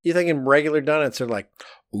 Yeah. You thinking regular donuts are like,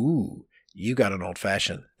 ooh, you got an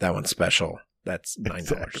old-fashioned. That one's special. That's $9.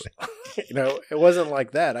 Exactly. It wasn't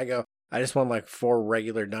like that. I just want like 4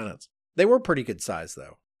 regular donuts. They were pretty good size,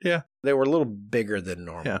 though. Yeah. They were a little bigger than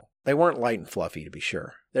normal. Yeah. They weren't light and fluffy, to be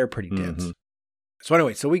sure. They're pretty dense. Mhm. So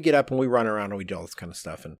anyway, so we get up and we run around and we do all this kind of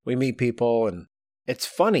stuff. And we meet people. And it's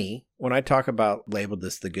funny when I talk about, labeled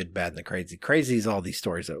this the good, bad, and the crazy. Crazy is all these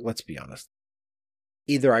stories that, let's be honest,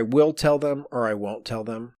 either I will tell them or I won't tell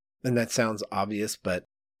them. And that sounds obvious, but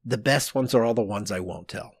the best ones are all the ones I won't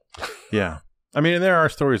tell. Yeah. I mean, there are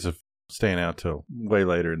stories of staying out till way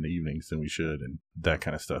later in the evenings than we should and that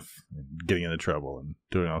kind of stuff, and getting into trouble and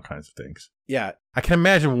doing all kinds of things. Yeah. I can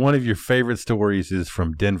imagine one of your favorite stories is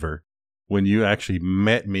from Denver when you actually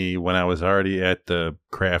met me when I was already at the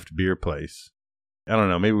craft beer place. I don't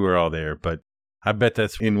know, maybe we were all there, but I bet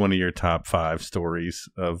that's in one of your top 5 stories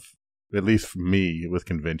of, at least for me, with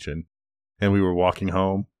convention. And we were walking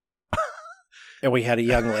home. And we had a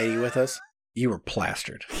young lady with us. You were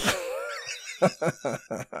plastered.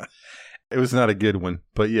 It was not a good one,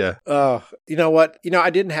 but yeah. Oh, you know what? I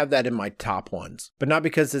didn't have that in my top ones, but not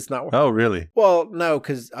because it's not. Oh, really? Well, no,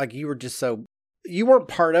 because like you were just so, you weren't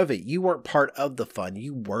part of it. You weren't part of the fun.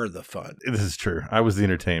 You were the fun. This is true. I was the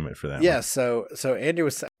entertainment for that. Yeah. one. So Andrew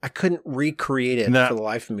was, I couldn't recreate it for the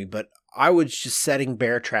life of me, but I was just setting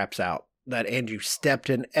bear traps out that Andrew stepped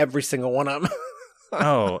in every single one of them.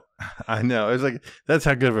 Oh, I know. It was like, that's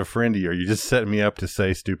how good of a friend you are. You just set me up to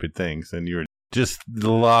say stupid things, and you were just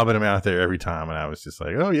lobbing them out there every time. And I was just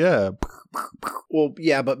like, oh, yeah. Well,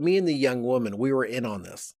 yeah, but me and the young woman, we were in on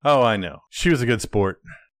this. Oh, I know. She was a good sport.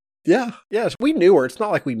 Yeah. Yes. We knew her. It's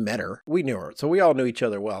not like we met her. We knew her. So we all knew each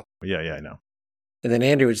other well. Yeah, I know. And then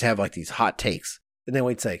Andrew would just have like these hot takes. And then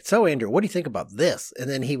we'd say, so Andrew, what do you think about this? And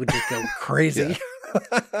then he would just go crazy.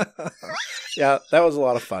 Yeah, that was a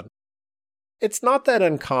lot of fun. It's not that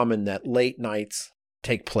uncommon that late nights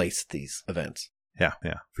take place at these events. Yeah,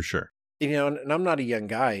 for sure. And I'm not a young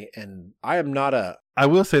guy, and I am not a... I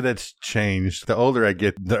will say that's changed. The older I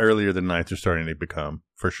get, the earlier the nights are starting to become,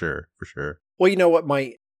 for sure. Well, you know what,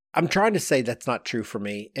 I'm trying to say that's not true for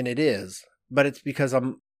me, and it is, but it's because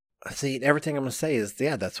everything I'm going to say is,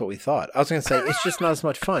 yeah, that's what we thought. I was going to say, it's just not as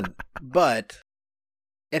much fun, but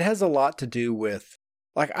it has a lot to do with,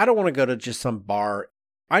 like, I don't want to go to just some bar.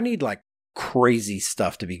 I need, like, crazy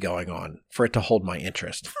stuff to be going on for it to hold my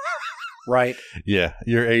interest. Right? Yeah,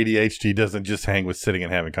 your ADHD doesn't just hang with sitting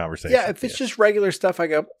and having conversations. Yeah, if it's just regular stuff, I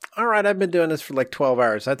go, all right, I've been doing this for like 12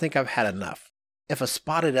 hours. I think I've had enough. If a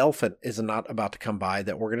spotted elephant is not about to come by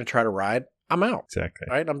that we're going to try to ride, I'm out. Exactly.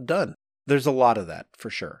 Right? I'm done. There's a lot of that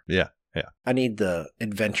for sure. Yeah. I need the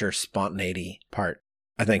adventure spontaneity part,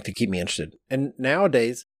 I think, to keep me interested. And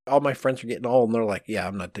nowadays, all my friends are getting old and they're like, yeah,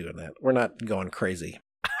 I'm not doing that. We're not going crazy.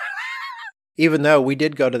 Even though we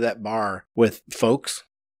did go to that bar with folks.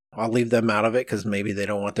 I'll leave them out of it because maybe they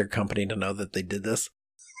don't want their company to know that they did this.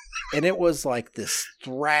 And it was like this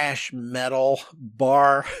thrash metal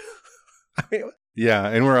bar. I mean, yeah,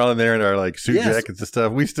 and we're all in there in our like suit jackets and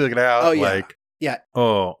stuff. We stuck it out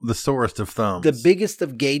the sorest of thumbs. The biggest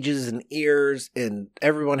of gauges and ears, and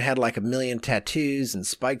everyone had like 1 million tattoos and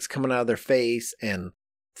spikes coming out of their face and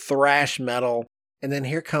thrash metal. And then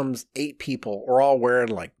here comes 8 people. We're all wearing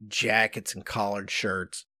like jackets and collared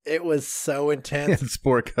shirts. It was so intense. And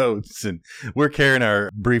sport coats, and we're carrying our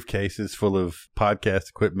briefcases full of podcast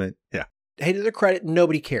equipment. Yeah. Hey, to their credit,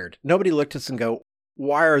 nobody cared. Nobody looked at us and go,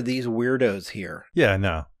 why are these weirdos here? Yeah,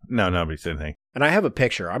 no, nobody said anything. And I have a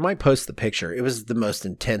picture. I might post the picture. It was the most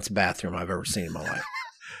intense bathroom I've ever seen in my life.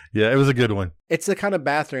 Yeah, it was a good one. It's the kind of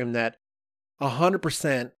bathroom that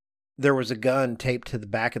 100% there was a gun taped to the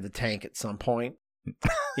back of the tank at some point,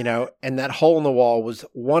 and that hole in the wall was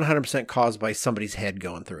 100% caused by somebody's head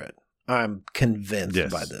going through it. I'm convinced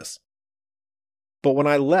by this. But when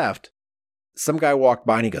I left, some guy walked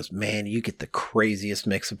by and he goes, man, you get the craziest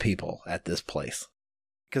mix of people at this place.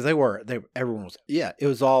 Because everyone was, it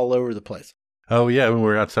was all over the place. Oh, yeah, when we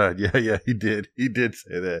were outside. Yeah, he did. He did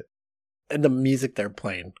say that. And the music they're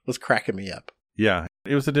playing was cracking me up. Yeah,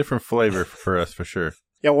 it was a different flavor for us, for sure.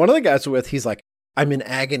 Yeah, one of the guys we're with, he's like, I'm in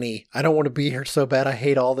agony. I don't want to be here so bad. I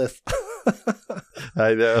hate all this.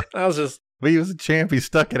 I know. I was just... But he was a champ. He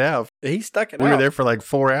stuck it out. He stuck it out. We were there for like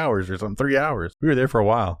 4 hours or something, 3 hours. We were there for a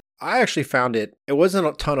while. I actually found it wasn't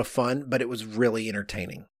a ton of fun, but it was really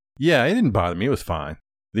entertaining. Yeah, it didn't bother me. It was fine.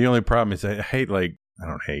 The only problem is I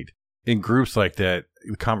don't hate. In groups like that,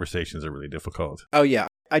 the conversations are really difficult. Oh, yeah.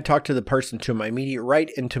 I talked to the person to my immediate right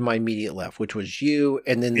and to my immediate left, which was you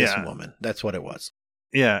and then this woman. That's what it was.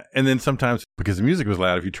 Yeah. And then sometimes, because the music was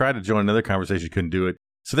loud, if you tried to join another conversation, you couldn't do it.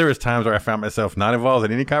 So there was times where I found myself not involved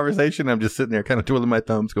in any conversation. I'm just sitting there kind of twiddling my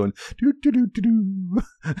thumbs going, do, do, do, do, do.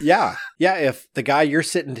 Yeah. Yeah. If the guy you're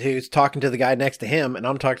sitting to is talking to the guy next to him and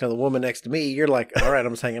I'm talking to the woman next to me, you're like, all right,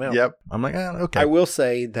 I'm just hanging out. Yep. I'm like, okay. I will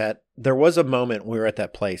say that there was a moment we were at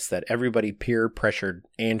that place that everybody peer pressured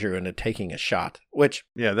Andrew into taking a shot, which...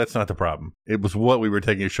 Yeah, that's not the problem. It was what we were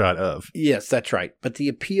taking a shot of. Yes, that's right. But the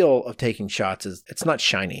appeal of taking shots is it's not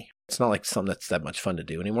shiny. It's not like something that's that much fun to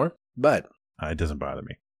do anymore. But... It doesn't bother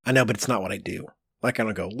me. I know, but it's not what I do. Like, I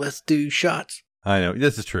don't go, let's do shots. I know.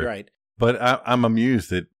 This is true. Right. But I'm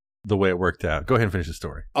amused at the way it worked out. Go ahead and finish the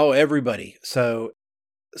story. Oh, everybody. So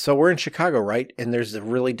we're in Chicago, right? And there's a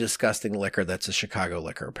really disgusting liquor that's a Chicago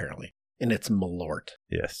liquor, apparently. And it's Malort.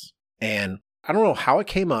 Yes. And I don't know how it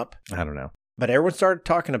came up. I don't know. But everyone started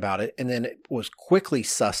talking about it. And then it was quickly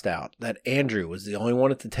sussed out that Andrew was the only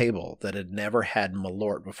one at the table that had never had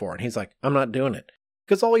Malort before. And he's like, I'm not doing it.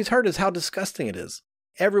 Because all he's heard is how disgusting it is.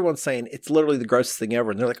 Everyone's saying it's literally the grossest thing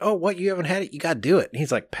ever. And they're like, oh, what? You haven't had it? You got to do it. And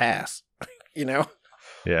he's like, pass.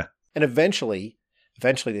 Yeah. And eventually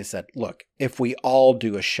they said, look, if we all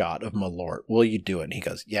do a shot of Malort, will you do it? And he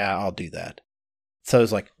goes, yeah, I'll do that. So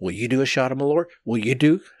it's like, will you do a shot of Malort? Will you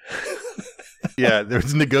do? Yeah, there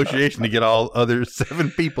was a negotiation to get all other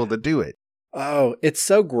 7 people to do it. Oh, it's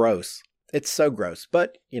so gross. It's so gross.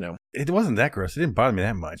 But, It wasn't that gross. It didn't bother me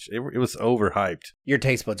that much. It was overhyped. Your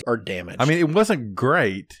taste buds are damaged. I mean, it wasn't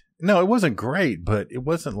great. No, it wasn't great, but it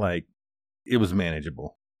wasn't like, it was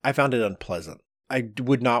manageable. I found it unpleasant. I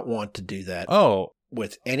would not want to do that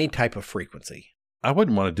with any type of frequency. I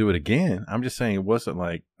wouldn't want to do it again. I'm just saying it wasn't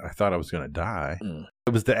like I thought I was going to die.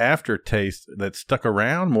 It was the aftertaste that stuck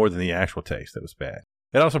around more than the actual taste that was bad.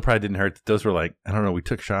 It also probably didn't hurt that those were like, I don't know, we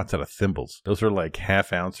took shots out of thimbles. Those were like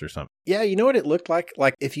half ounce or something. Yeah, you know what it looked like?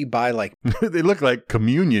 Like if you buy like... They look like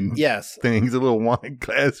communion things, a little wine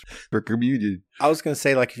glass for communion. I was going to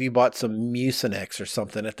say like if you bought some Mucinex or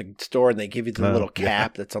something at the store and they give you the little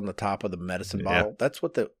cap that's on the top of the medicine bottle. That's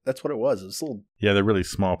what it was. It was a little... Yeah, they're really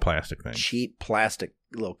small plastic things. Cheap plastic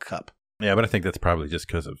little cup. Yeah, but I think that's probably just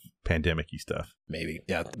because of pandemic-y stuff. Maybe.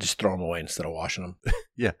 Yeah, just throw them away instead of washing them.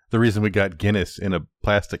 Yeah, the reason we got Guinness in a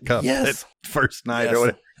plastic cup that first night or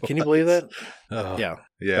whatever. Can you believe that? Oh, yeah,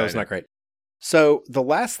 that was not great. So the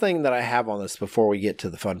last thing that I have on this before we get to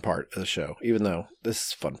the fun part of the show, even though this is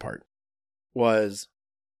the fun part, was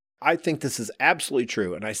I think this is absolutely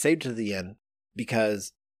true. And I saved it to the end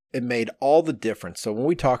because it made all the difference. So when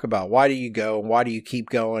we talk about why do you go and why do you keep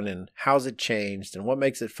going and how's it changed and what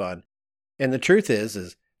makes it fun, and the truth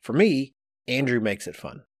is for me, Andrew makes it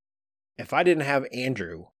fun. If I didn't have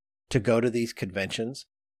Andrew to go to these conventions,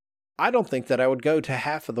 I don't think that I would go to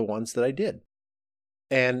half of the ones that I did.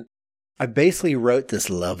 And I basically wrote this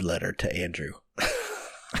love letter to Andrew.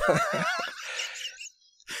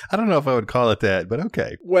 I don't know if I would call it that, but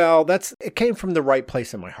okay. Well, it came from the right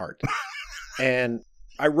place in my heart. And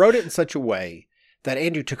I wrote it in such a way that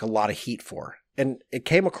Andrew took a lot of heat for. And it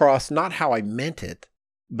came across not how I meant it,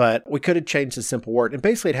 but we could have changed the simple word. And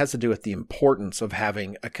basically it has to do with the importance of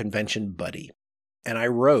having a convention buddy. And I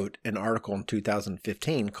wrote an article in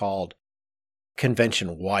 2015 called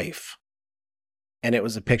Convention Wife. And it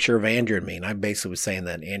was a picture of Andrew and me. And I basically was saying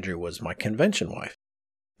that Andrew was my convention wife.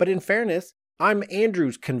 But in fairness, I'm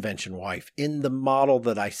Andrew's convention wife in the model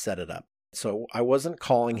that I set it up. So I wasn't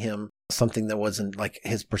calling him something that wasn't like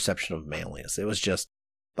his perception of manliness. It was just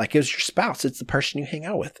like, it was your spouse. It's the person you hang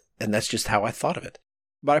out with. And that's just how I thought of it.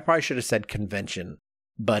 But I probably should have said convention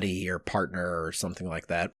buddy or partner or something like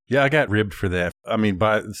that. Yeah, I got ribbed for that. I mean,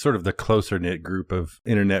 by sort of the closer knit group of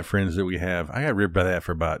internet friends that we have, I got ribbed by that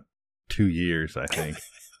for about 2 years, I think.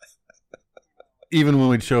 Even when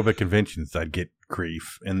we'd show up at conventions, I'd get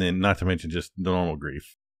grief. And then not to mention just the normal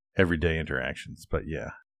grief, everyday interactions. But yeah,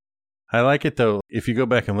 I like it though. If you go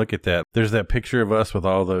back and look at that, there's that picture of us with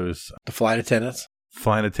all those The flight attendants.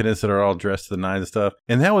 flight attendants that are all dressed to the nines and stuff.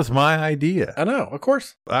 And that was my idea. I know, of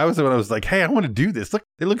course. I was the one I was like, hey, I want to do this. Look,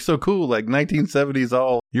 it looks so cool. Like 1970s,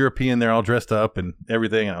 all European. They're all dressed up and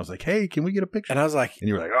everything. And I was like, hey, can we get a picture? And I was like, And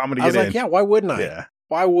you were like, oh, I'm going to I was get in. like, yeah, why wouldn't I? Yeah.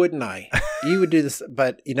 Why wouldn't I? You would do this.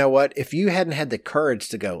 But you know what? If you hadn't had the courage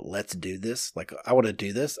to go, let's do this, like, I want to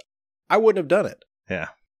do this, I wouldn't have done it. Yeah.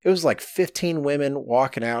 It was like 15 women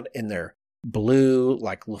walking out in their blue,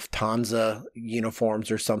 like Lufthansa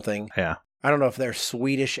uniforms or something. Yeah. I don't know if they're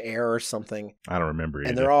Swedish Air or something. I don't remember either.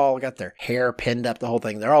 And they're all got their hair pinned up, the whole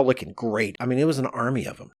thing. They're all looking great. I mean, it was an army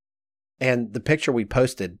of them. And the picture we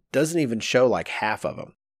posted doesn't even show like half of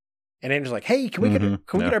them. And Andrew's like, hey, can we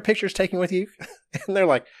get our pictures taken with you? And they're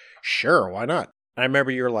like, sure, why not? I remember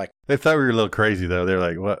you were like, They thought we were a little crazy, though. They're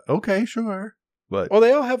like, what? Okay, sure. But, well,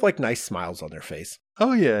 they all have like nice smiles on their face.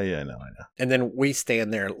 oh, yeah, I know. And then we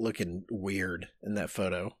stand there looking weird in that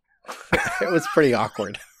photo. It was pretty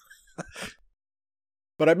awkward.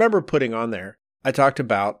 But I remember putting on there, I talked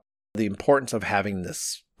about the importance of having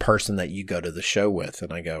this person that you go to the show with.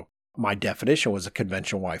 And I go, my definition was a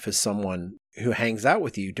convention wife is someone who hangs out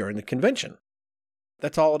with you during the convention.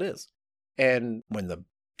 That's all it is. And when the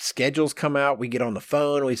schedules come out, we get on the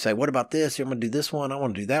phone, we say, what about this? I'm going to do this one. I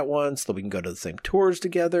want to do that one so we can go to the same tours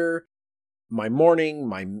together. My morning,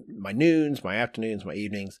 my noons, my afternoons, my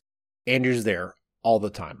evenings, Andrew's there all the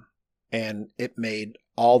time. And it made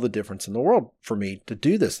all the difference in the world for me to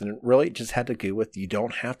do this. And it really just had to do with you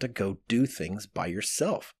don't have to go do things by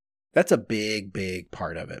yourself. That's a big, big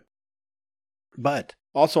part of it. But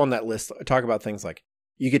also on that list, I talk about things like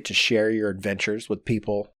you get to share your adventures with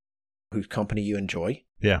people whose company you enjoy.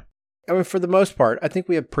 Yeah. I mean, for the most part, I think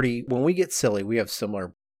we have when we get silly, we have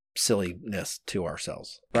similar silliness to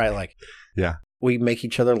ourselves, right? Like, Yeah. we make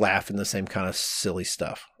each other laugh in the same kind of silly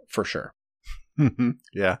stuff, for sure.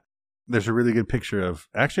 Yeah. There's a really good picture of,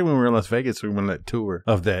 actually, when we were in Las Vegas, we went on that tour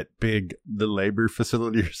of the labor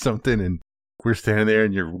facility or something. And we're standing there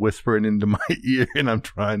and you're whispering into my ear and I'm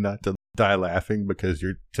trying not to die laughing because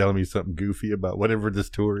you're telling me something goofy about whatever this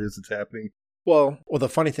tour is that's happening. Well, the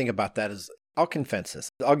funny thing about that is I'll confess this.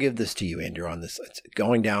 I'll give this to you, Andrew, on this. It's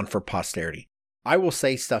going down for posterity. I will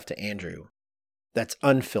say stuff to Andrew that's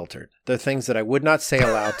unfiltered. They're things that I would not say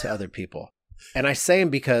aloud to other people. And I say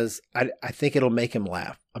them because I think it'll make him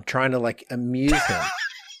laugh. I'm trying to like amuse him.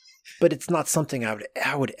 But it's not something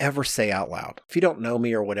I would ever say out loud. If you don't know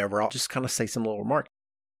me or whatever, I'll just kind of say some little remark.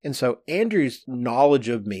 And so Andrew's knowledge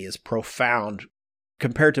of me is profound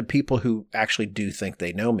compared to people who actually do think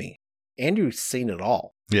they know me. Andrew's seen it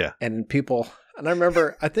all. Yeah. And I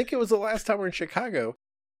remember, I think it was the last time we were in Chicago,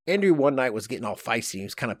 Andrew one night was getting all feisty. He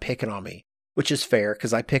was kind of picking on me, which is fair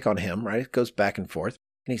because I pick on him, right? It goes back and forth.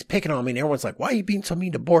 And he's picking on me and everyone's like, why are you being so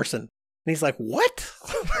mean to Borson? And he's like, what?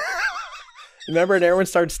 Remember? And everyone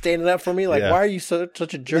started standing up for me like, why are you such a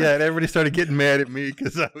jerk? Yeah, and everybody started getting mad at me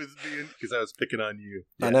because I was picking on you.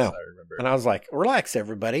 Yes, I know. I remember. And I was like, relax,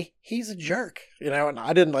 everybody. He's a jerk. And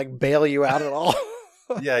I didn't like bail you out at all.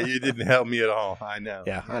 Yeah, you didn't help me at all. I know.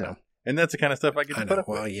 Yeah, I know. And that's the kind of stuff I get to put up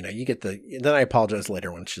Well, with. you get then I apologize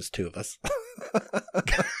later when it's just two of us.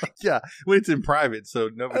 Yeah, when it's in private, so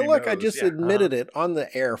nobody Look, knows. I just admitted it on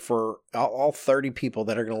the air for all 30 people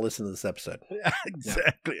that are going to listen to this episode.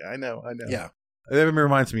 Exactly. I know. Yeah. That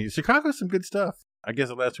reminds me, Chicago's some good stuff. I guess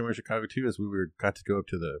the last time we were in Chicago, too, is we got to go up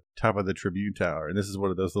to the top of the Tribune Tower. And this is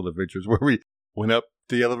one of those little adventures where we went up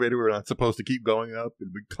the elevator. We were not supposed to keep going up.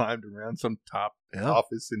 And we climbed around some top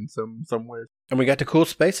office in somewhere. And we got to cool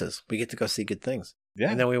spaces. We get to go see good things.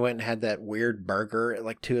 Yeah. And then we went and had that weird burger at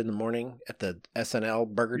like 2 a.m. at the SNL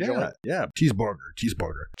burger joint. Yeah. Cheeseburger.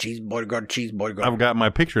 Cheeseburger. I've got my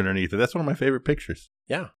picture underneath it. That's one of my favorite pictures.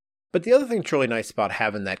 Yeah. But the other thing that's really nice about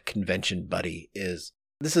having that convention buddy is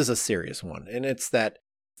this is a serious one. And it's that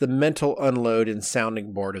the mental unload and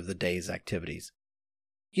sounding board of the day's activities.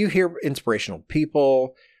 You hear inspirational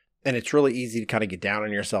people, and it's really easy to kind of get down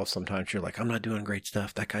on yourself. Sometimes you're like, I'm not doing great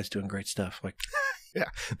stuff. That guy's doing great stuff. Like, yeah,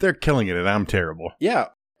 they're killing it, and I'm terrible. Yeah.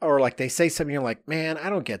 Or like they say something, you're like, man, I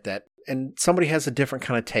don't get that. And somebody has a different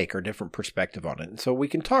kind of take or different perspective on it. And so we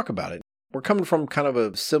can talk about it. We're coming from kind of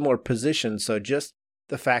a similar position. So just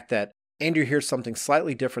the fact that Andrew hears something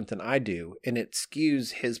slightly different than I do, and it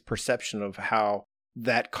skews his perception of how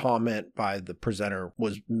that comment by the presenter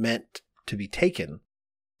was meant to be taken,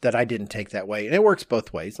 that I didn't take that way. And it works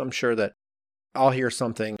both ways. I'm sure that I'll hear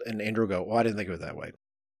something and Andrew will go, well, I didn't think of it that way.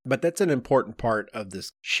 But that's an important part of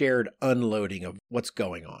this shared unloading of what's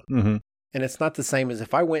going on. Mm-hmm. And it's not the same as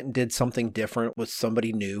if I went and did something different with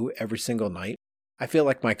somebody new every single night. I feel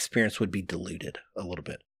like my experience would be diluted a little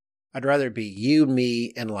bit. I'd rather be you,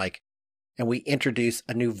 me, and we introduce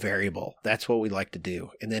a new variable. That's what we like to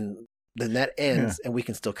do. And then that ends and we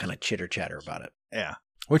can still kind of chitter chatter about it. Yeah.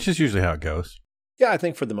 Which is usually how it goes. Yeah, I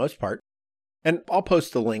think for the most part. And I'll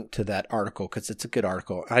post the link to that article because it's a good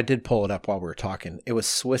article. I did pull it up while we were talking. It was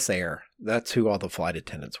Swiss Air. That's who all the flight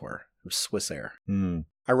attendants were. It was Swiss Air. Mm.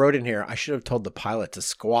 I wrote in here, I should have told the pilot to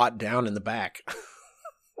squat down in the back.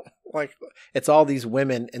 Like, it's all these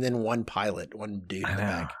women and then one pilot, one dude in the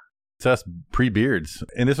back. It's us pre-beards.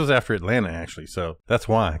 And this was after Atlanta, actually. So that's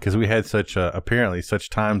why. Because we had apparently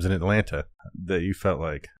such times in Atlanta that you felt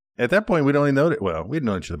like, at that point, we'd only known it. Well, we'd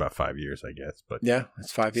known each other about 5 years, I guess. But yeah,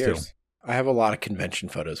 it's 5 years. Still. I have a lot of convention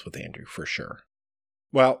photos with Andrew, for sure.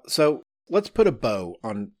 Well, so let's put a bow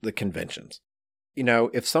on the conventions. You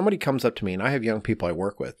know, if somebody comes up to me, and I have young people I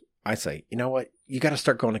work with, I say, you know what? You got to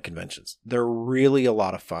start going to conventions. They're really a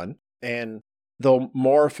lot of fun. And they'll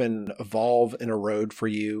morph and evolve and erode for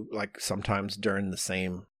you, like sometimes during the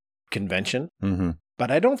same convention. Mm-hmm.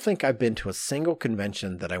 But I don't think I've been to a single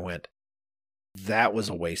convention that I went, that was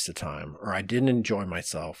a waste of time, or I didn't enjoy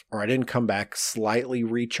myself, or I didn't come back slightly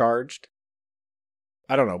recharged.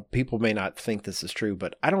 I don't know. People may not think this is true,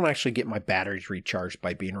 but I don't actually get my batteries recharged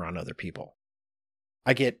by being around other people.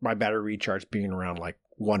 I get my battery recharged being around like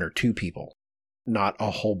one or two people, not a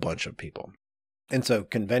whole bunch of people. And so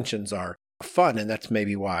conventions are fun, and that's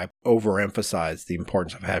maybe why I overemphasize the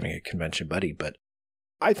importance of having a convention buddy. But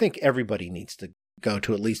I think everybody needs to go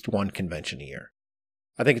to at least one convention a year.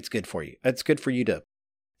 I think it's good for you. It's good for you to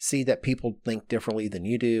see that people think differently than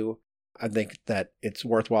you do. I think that it's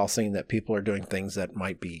worthwhile seeing that people are doing things that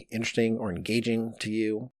might be interesting or engaging to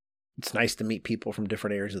you. It's nice to meet people from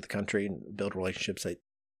different areas of the country and build relationships.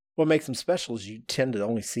 What makes them special is you tend to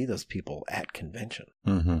only see those people at convention.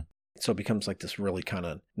 Mm-hmm. So it becomes like this really kind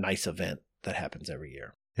of nice event that happens every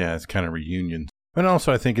year. Yeah, it's kind of reunion. And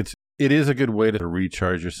also I think it is a good way to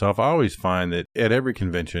recharge yourself. I always find that at every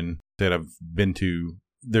convention that I've been to,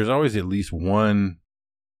 there's always at least one,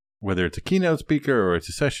 whether it's a keynote speaker or it's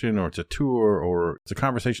a session or it's a tour or it's a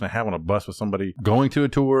conversation I have on a bus with somebody going to a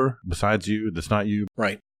tour besides you, that's not you.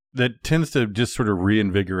 Right. That tends to just sort of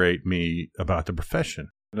reinvigorate me about the profession.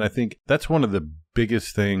 And I think that's one of the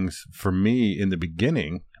biggest things for me in the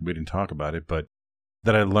beginning. We didn't talk about it, but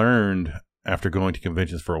that I learned after going to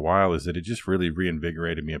conventions for a while is that it just really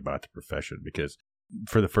reinvigorated me about the profession, because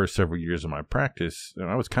for the first several years of my practice,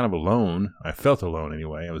 I was kind of alone. I felt alone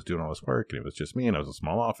anyway. I was doing all this work and it was just me, and I was in a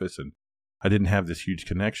small office, and I didn't have this huge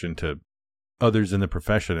connection to others in the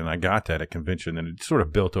profession. And I got that at convention, and it sort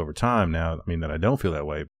of built over time now. I mean, that I don't feel that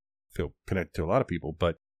way, I feel connected to a lot of people,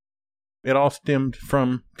 but it all stemmed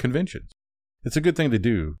from conventions. It's a good thing to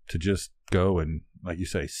do, to just go and, like you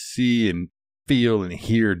say, see and feel and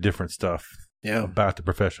hear different stuff about the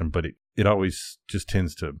profession. But it always just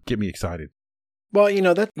tends to get me excited. Well,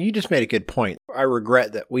 that you just made a good point. I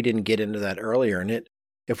regret that we didn't get into that earlier. And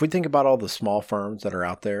if we think about all the small firms that are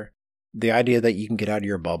out there, the idea that you can get out of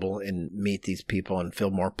your bubble and meet these people and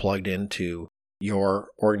feel more plugged into your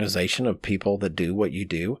organization of people that do what you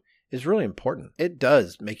do is really important. It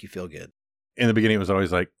does make you feel good. In the beginning, it was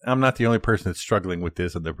always like, I'm not the only person that's struggling with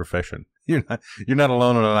this in the profession. You're not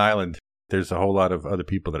alone on an island. There's a whole lot of other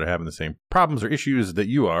people that are having the same problems or issues that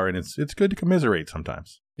you are, and it's good to commiserate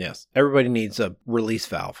sometimes. Yes. Everybody needs a release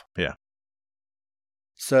valve. Yeah.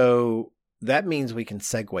 So that means we can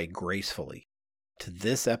segue gracefully to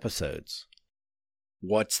this episode's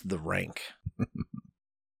What's the Rank?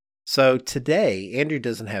 So today, Andrew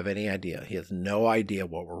doesn't have any idea. He has no idea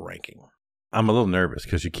what we're ranking. I'm a little nervous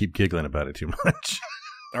because you keep giggling about it too much.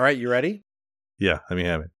 All right, you ready? Yeah, let me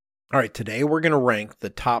have it. All right, today we're going to rank the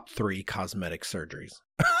top 3 cosmetic surgeries.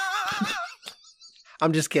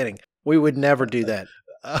 I'm just kidding. We would never do that.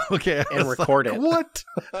 Okay. And record it. What?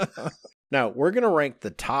 No, we're going to rank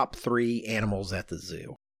the top 3 animals at the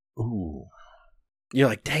zoo. Ooh. You're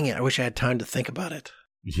like, dang it, I wish I had time to think about it.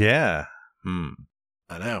 Yeah.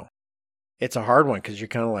 I know. It's a hard one because you're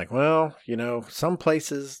kind of like, well, some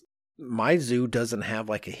places, my zoo doesn't have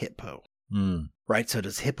like a hippo. Right? So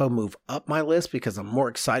does hippo move up my list because I'm more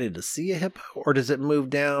excited to see a hippo, or does it move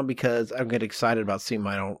down because I'm getting excited about seeing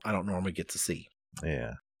I don't normally get to see?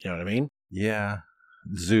 Yeah. You know what I mean? Yeah.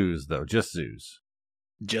 Zoos, though. Just zoos.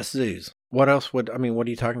 Just zoos. What else what are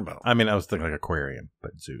you talking about? I mean, I was thinking like aquarium,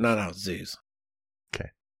 but zoos. No, zoos. Okay.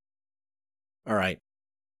 All right.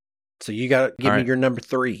 So you got to give All me right. your number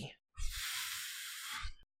 3.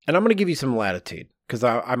 And I'm going to give you some latitude because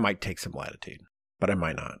I might take some latitude, but I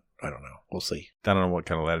might not. I don't know. We'll see. I don't know what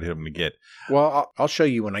kind of latitude I'm going to get. Well, I'll show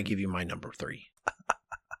you when I give you my number 3.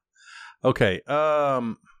 Okay.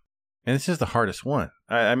 And this is the hardest one.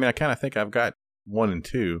 I mean, I kind of think I've got 1 and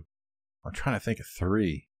 2. I'm trying to think of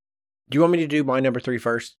 3. Do you want me to do my number 3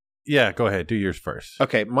 first? Yeah, go ahead. Do yours first.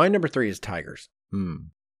 Okay, my number 3 is tigers. Hmm.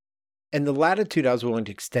 And the latitude I was willing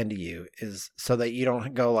to extend to you is so that you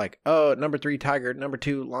don't go like, oh, number 3 tiger, number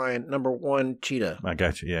 2 lion, number 1 cheetah. I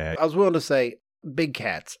got you. Yeah. I was willing to say big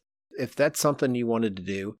cats. If that's something you wanted to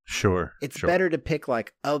do, Sure. it's sure. better to pick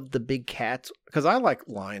like of the big cats because I like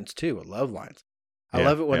lions too. I love lions. I Yeah,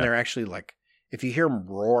 love it when yeah. they're actually like, if you hear them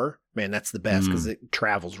roar, man, that's the best because Mm. it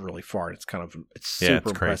travels really far. And it's super Yeah,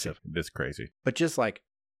 it's impressive. crazy. It's crazy. But just like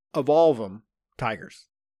of all of them, tigers.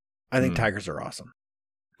 I think Mm. tigers are awesome.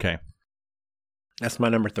 Okay. That's my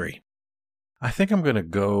number 3. I think I'm going to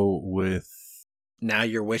go with, Now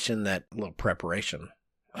you're wishing that little preparation.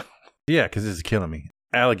 yeah, because this is killing me.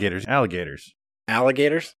 Alligators.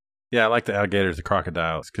 Alligators? Yeah, I like the alligators, the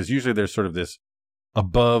crocodiles, because usually there's sort of this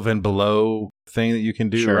above and below thing that you can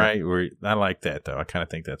do, Sure. right? Where I like that, though. I kind of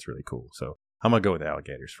think that's really cool. So I'm going to go with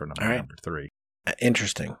alligators for All right. number 3.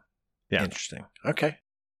 Interesting. Yeah. Interesting. Okay.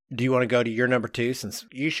 Do you want to go to your number 2 since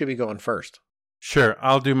you should be going first? Sure,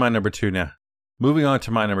 I'll do my number 2 now. Moving on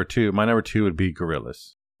to my number 2. My number 2 would be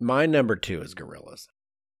gorillas. My number 2 is gorillas.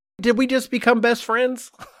 Did we just become best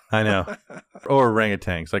friends? I know. Or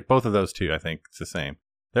orangutans. Like both of those two, I think it's the same.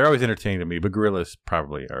 They're always entertaining to me, but gorillas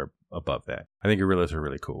probably are above that. I think gorillas are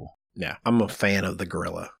really cool. Yeah, I'm a fan of the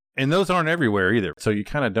gorilla. And those aren't everywhere either. So you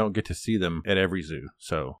kind of don't get to see them at every zoo.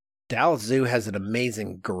 So Dallas Zoo has an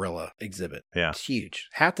amazing gorilla exhibit. Yeah. It's huge.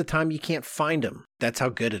 Half the time you can't find them. That's how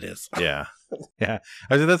good it is. yeah. Yeah.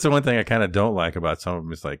 I think that's the one thing I kind of don't like about some of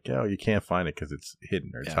them. It's like, you can't find it because it's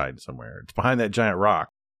hidden or it's Yeah. hiding somewhere. It's behind that giant rock.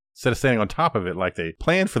 Instead of standing on top of it like they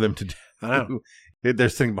planned for them to do, I know. they're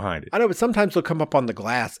sitting behind it. I know, but sometimes they'll come up on the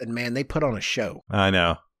glass and man, they put on a show. I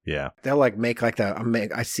know. Yeah. They'll like make like that.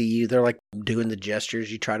 I see you. They're like doing the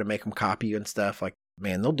gestures. You try to make them copy you and stuff. Like,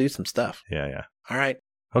 man, they'll do some stuff. Yeah. Yeah. All right.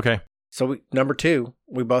 Okay. So number 2,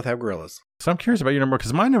 we both have gorillas. So I'm curious about your number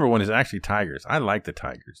because my number 1 is actually tigers. I like the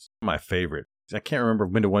tigers. My favorite. I can't remember.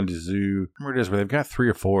 I've been to one zoo. I remember it is where they've got 3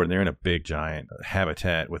 or 4 and they're in a big giant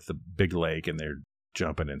habitat with the big lake and they're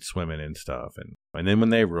jumping and swimming and stuff. And then when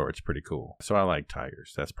they roar, it's pretty cool. So I like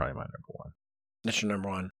tigers. That's probably my number 1. That's your number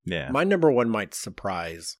 1. Yeah. My number 1 might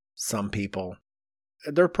surprise some people.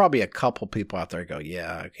 There are probably a couple people out there who go,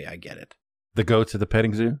 yeah, okay, I get it. The goats at the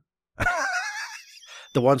petting zoo?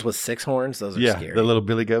 The ones with 6 horns, those are Yeah. scary. The little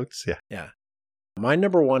billy goats? Yeah. Yeah. My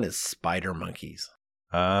number 1 is spider monkeys.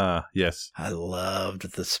 Ah, yes. I loved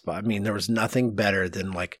the I mean, there was nothing better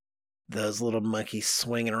than like those little monkeys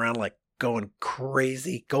swinging around, like going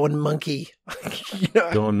crazy, going monkey. You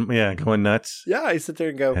know? Going nuts. Yeah, I sit there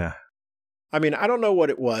and go, Yeah. I mean, I don't know what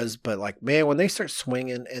it was, but like, man, when they start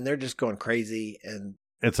swinging and they're just going crazy and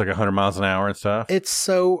It's like 100 miles an hour and stuff. it's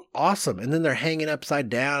so awesome. And then they're hanging upside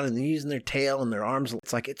down and they're using their tail and their arms.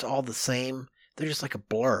 It's like, it's all the same. They're just like a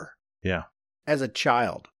blur. Yeah. As a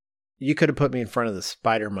child, you could have put me in front of the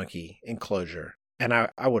spider monkey enclosure and I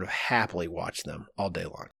would have happily watched them all day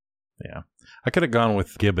long. Yeah. I could have gone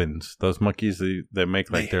with gibbons. Those monkeys that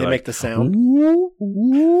make like They they're like make the sound. "Ooh,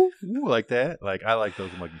 ooh, ooh," like that. Like I like those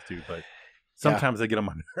monkeys too, but sometimes they get on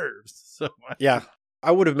my nerves. So Yeah. I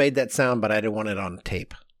would have made that sound, but I didn't want it on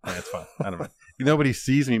tape. that's fine. I don't know. Nobody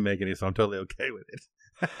sees me making it, so I'm totally okay with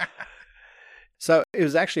it. So it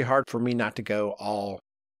was actually hard for me not to go all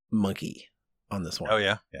monkey on this one. Oh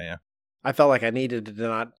yeah, yeah. I felt like I needed to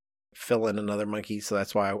not fill in another monkey, so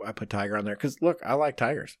that's why I put tiger on there. Because look, I like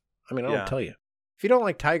tigers. I mean, I Yeah. don't tell you. If you don't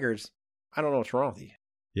like tigers, I don't know what's wrong with you.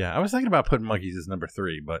 Yeah, I was thinking about putting monkeys as number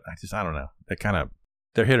 3, but I don't know.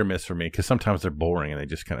 They're hit or miss for me because sometimes they're boring and they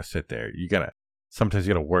just kind of sit there. Sometimes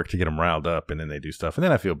you got to work to get them riled up and then they do stuff. And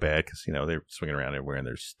then I feel bad because, they're swinging around everywhere and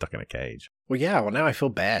they're stuck in a cage. Well, yeah. Well, now I feel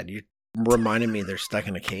bad. You reminded me they're stuck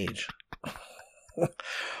in a cage.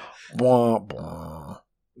 Blah, blah.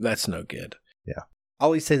 That's no good. Yeah. I'll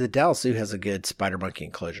always say the Dallas Zoo has a good spider monkey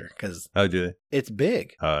enclosure because Oh, do they? it's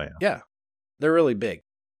big. Oh, yeah. Yeah, they're really big.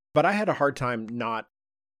 But I had a hard time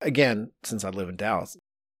again, since I live in Dallas,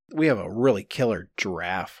 we have a really killer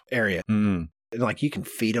giraffe area. Mm. And like you can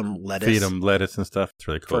feed them lettuce. Feed them lettuce and stuff. It's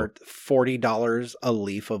really cool. For $40 a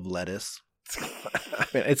leaf of lettuce. I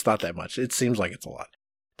mean, it's not that much. It seems like it's a lot.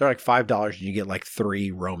 They're like $5 and you get like 3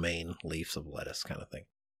 romaine leaves of lettuce kind of thing.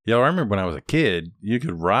 Yeah, I remember when I was a kid, you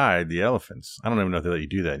could ride the elephants. I don't even know if they let you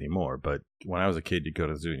do that anymore, but when I was a kid, you'd go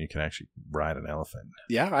to the zoo and you can actually ride an elephant.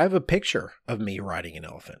 Yeah, I have a picture of me riding an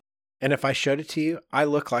elephant. And if I showed it to you, I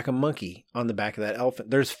look like a monkey on the back of that elephant.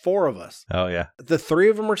 There's 4 of us. Oh, yeah. The 3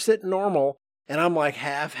 of them are sitting normal, and I'm like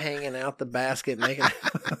half hanging out the basket making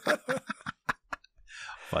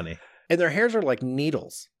Funny. And their hairs are like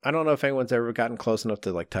needles. I don't know if anyone's ever gotten close enough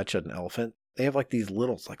to like touch an elephant. They have like these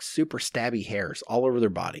little, like super stabby hairs all over their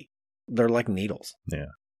body. They're like needles. Yeah.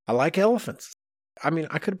 I like elephants. I mean,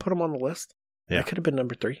 I could have put them on the list. Yeah. I could have been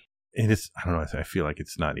number 3. It is, I don't know, I feel like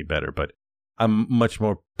it's not any better, but I'm much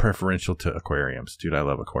more preferential to aquariums. Dude, I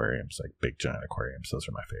love aquariums, like big giant aquariums. Those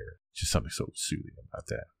are my favorite. Just something so soothing about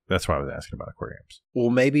that. That's why I was asking about aquariums. Well,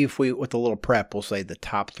 maybe if we, with a little prep, we'll say the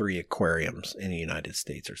top 3 aquariums in the United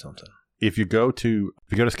States or something. If you go to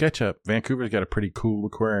SketchUp, Vancouver's got a pretty cool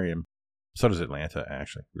aquarium. So does Atlanta,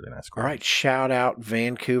 actually. Really nice aquarium. All right, shout out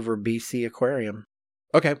Vancouver, BC Aquarium.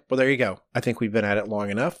 Okay, well, there you go. I think we've been at it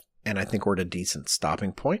long enough, and I think we're at a decent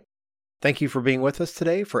stopping point. Thank you for being with us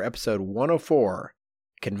today for episode 104,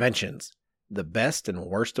 Conventions, the Best and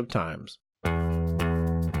Worst of Times.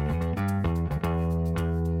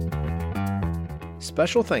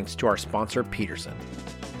 Special thanks to our sponsor, Peterson,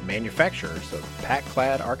 manufacturers of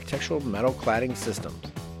pack-clad architectural metal cladding systems.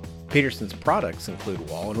 Peterson's products include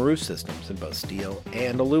wall and roof systems in both steel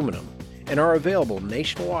and aluminum and are available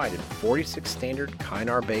nationwide in 46 standard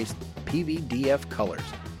Kynar-based PVDF colors.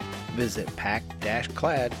 Visit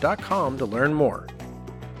pack-clad.com to learn more.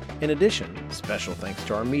 In addition, special thanks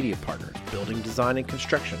to our media partners, Building Design and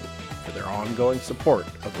Construction, for their ongoing support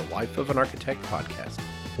of the Life of an Architect podcast.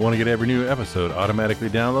 Want to get every new episode automatically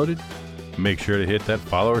downloaded? Make sure to hit that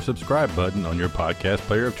follow or subscribe button on your podcast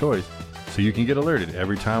player of choice so you can get alerted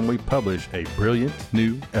every time we publish a brilliant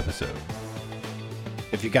new episode.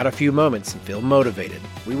 If you got a few moments and feel motivated,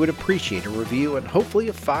 we would appreciate a review and hopefully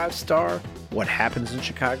a 5-star What Happens in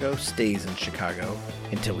Chicago Stays in Chicago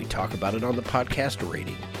until we talk about it on the podcast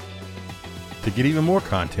rating. To get even more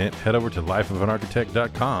content, head over to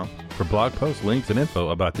lifeofanarchitect.com for blog posts, links, and info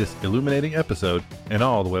about this illuminating episode and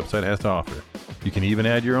all the website has to offer. You can even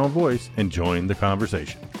add your own voice and join the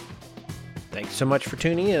conversation. Thanks so much for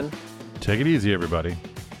tuning in. Take it easy, everybody.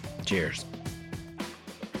 Cheers.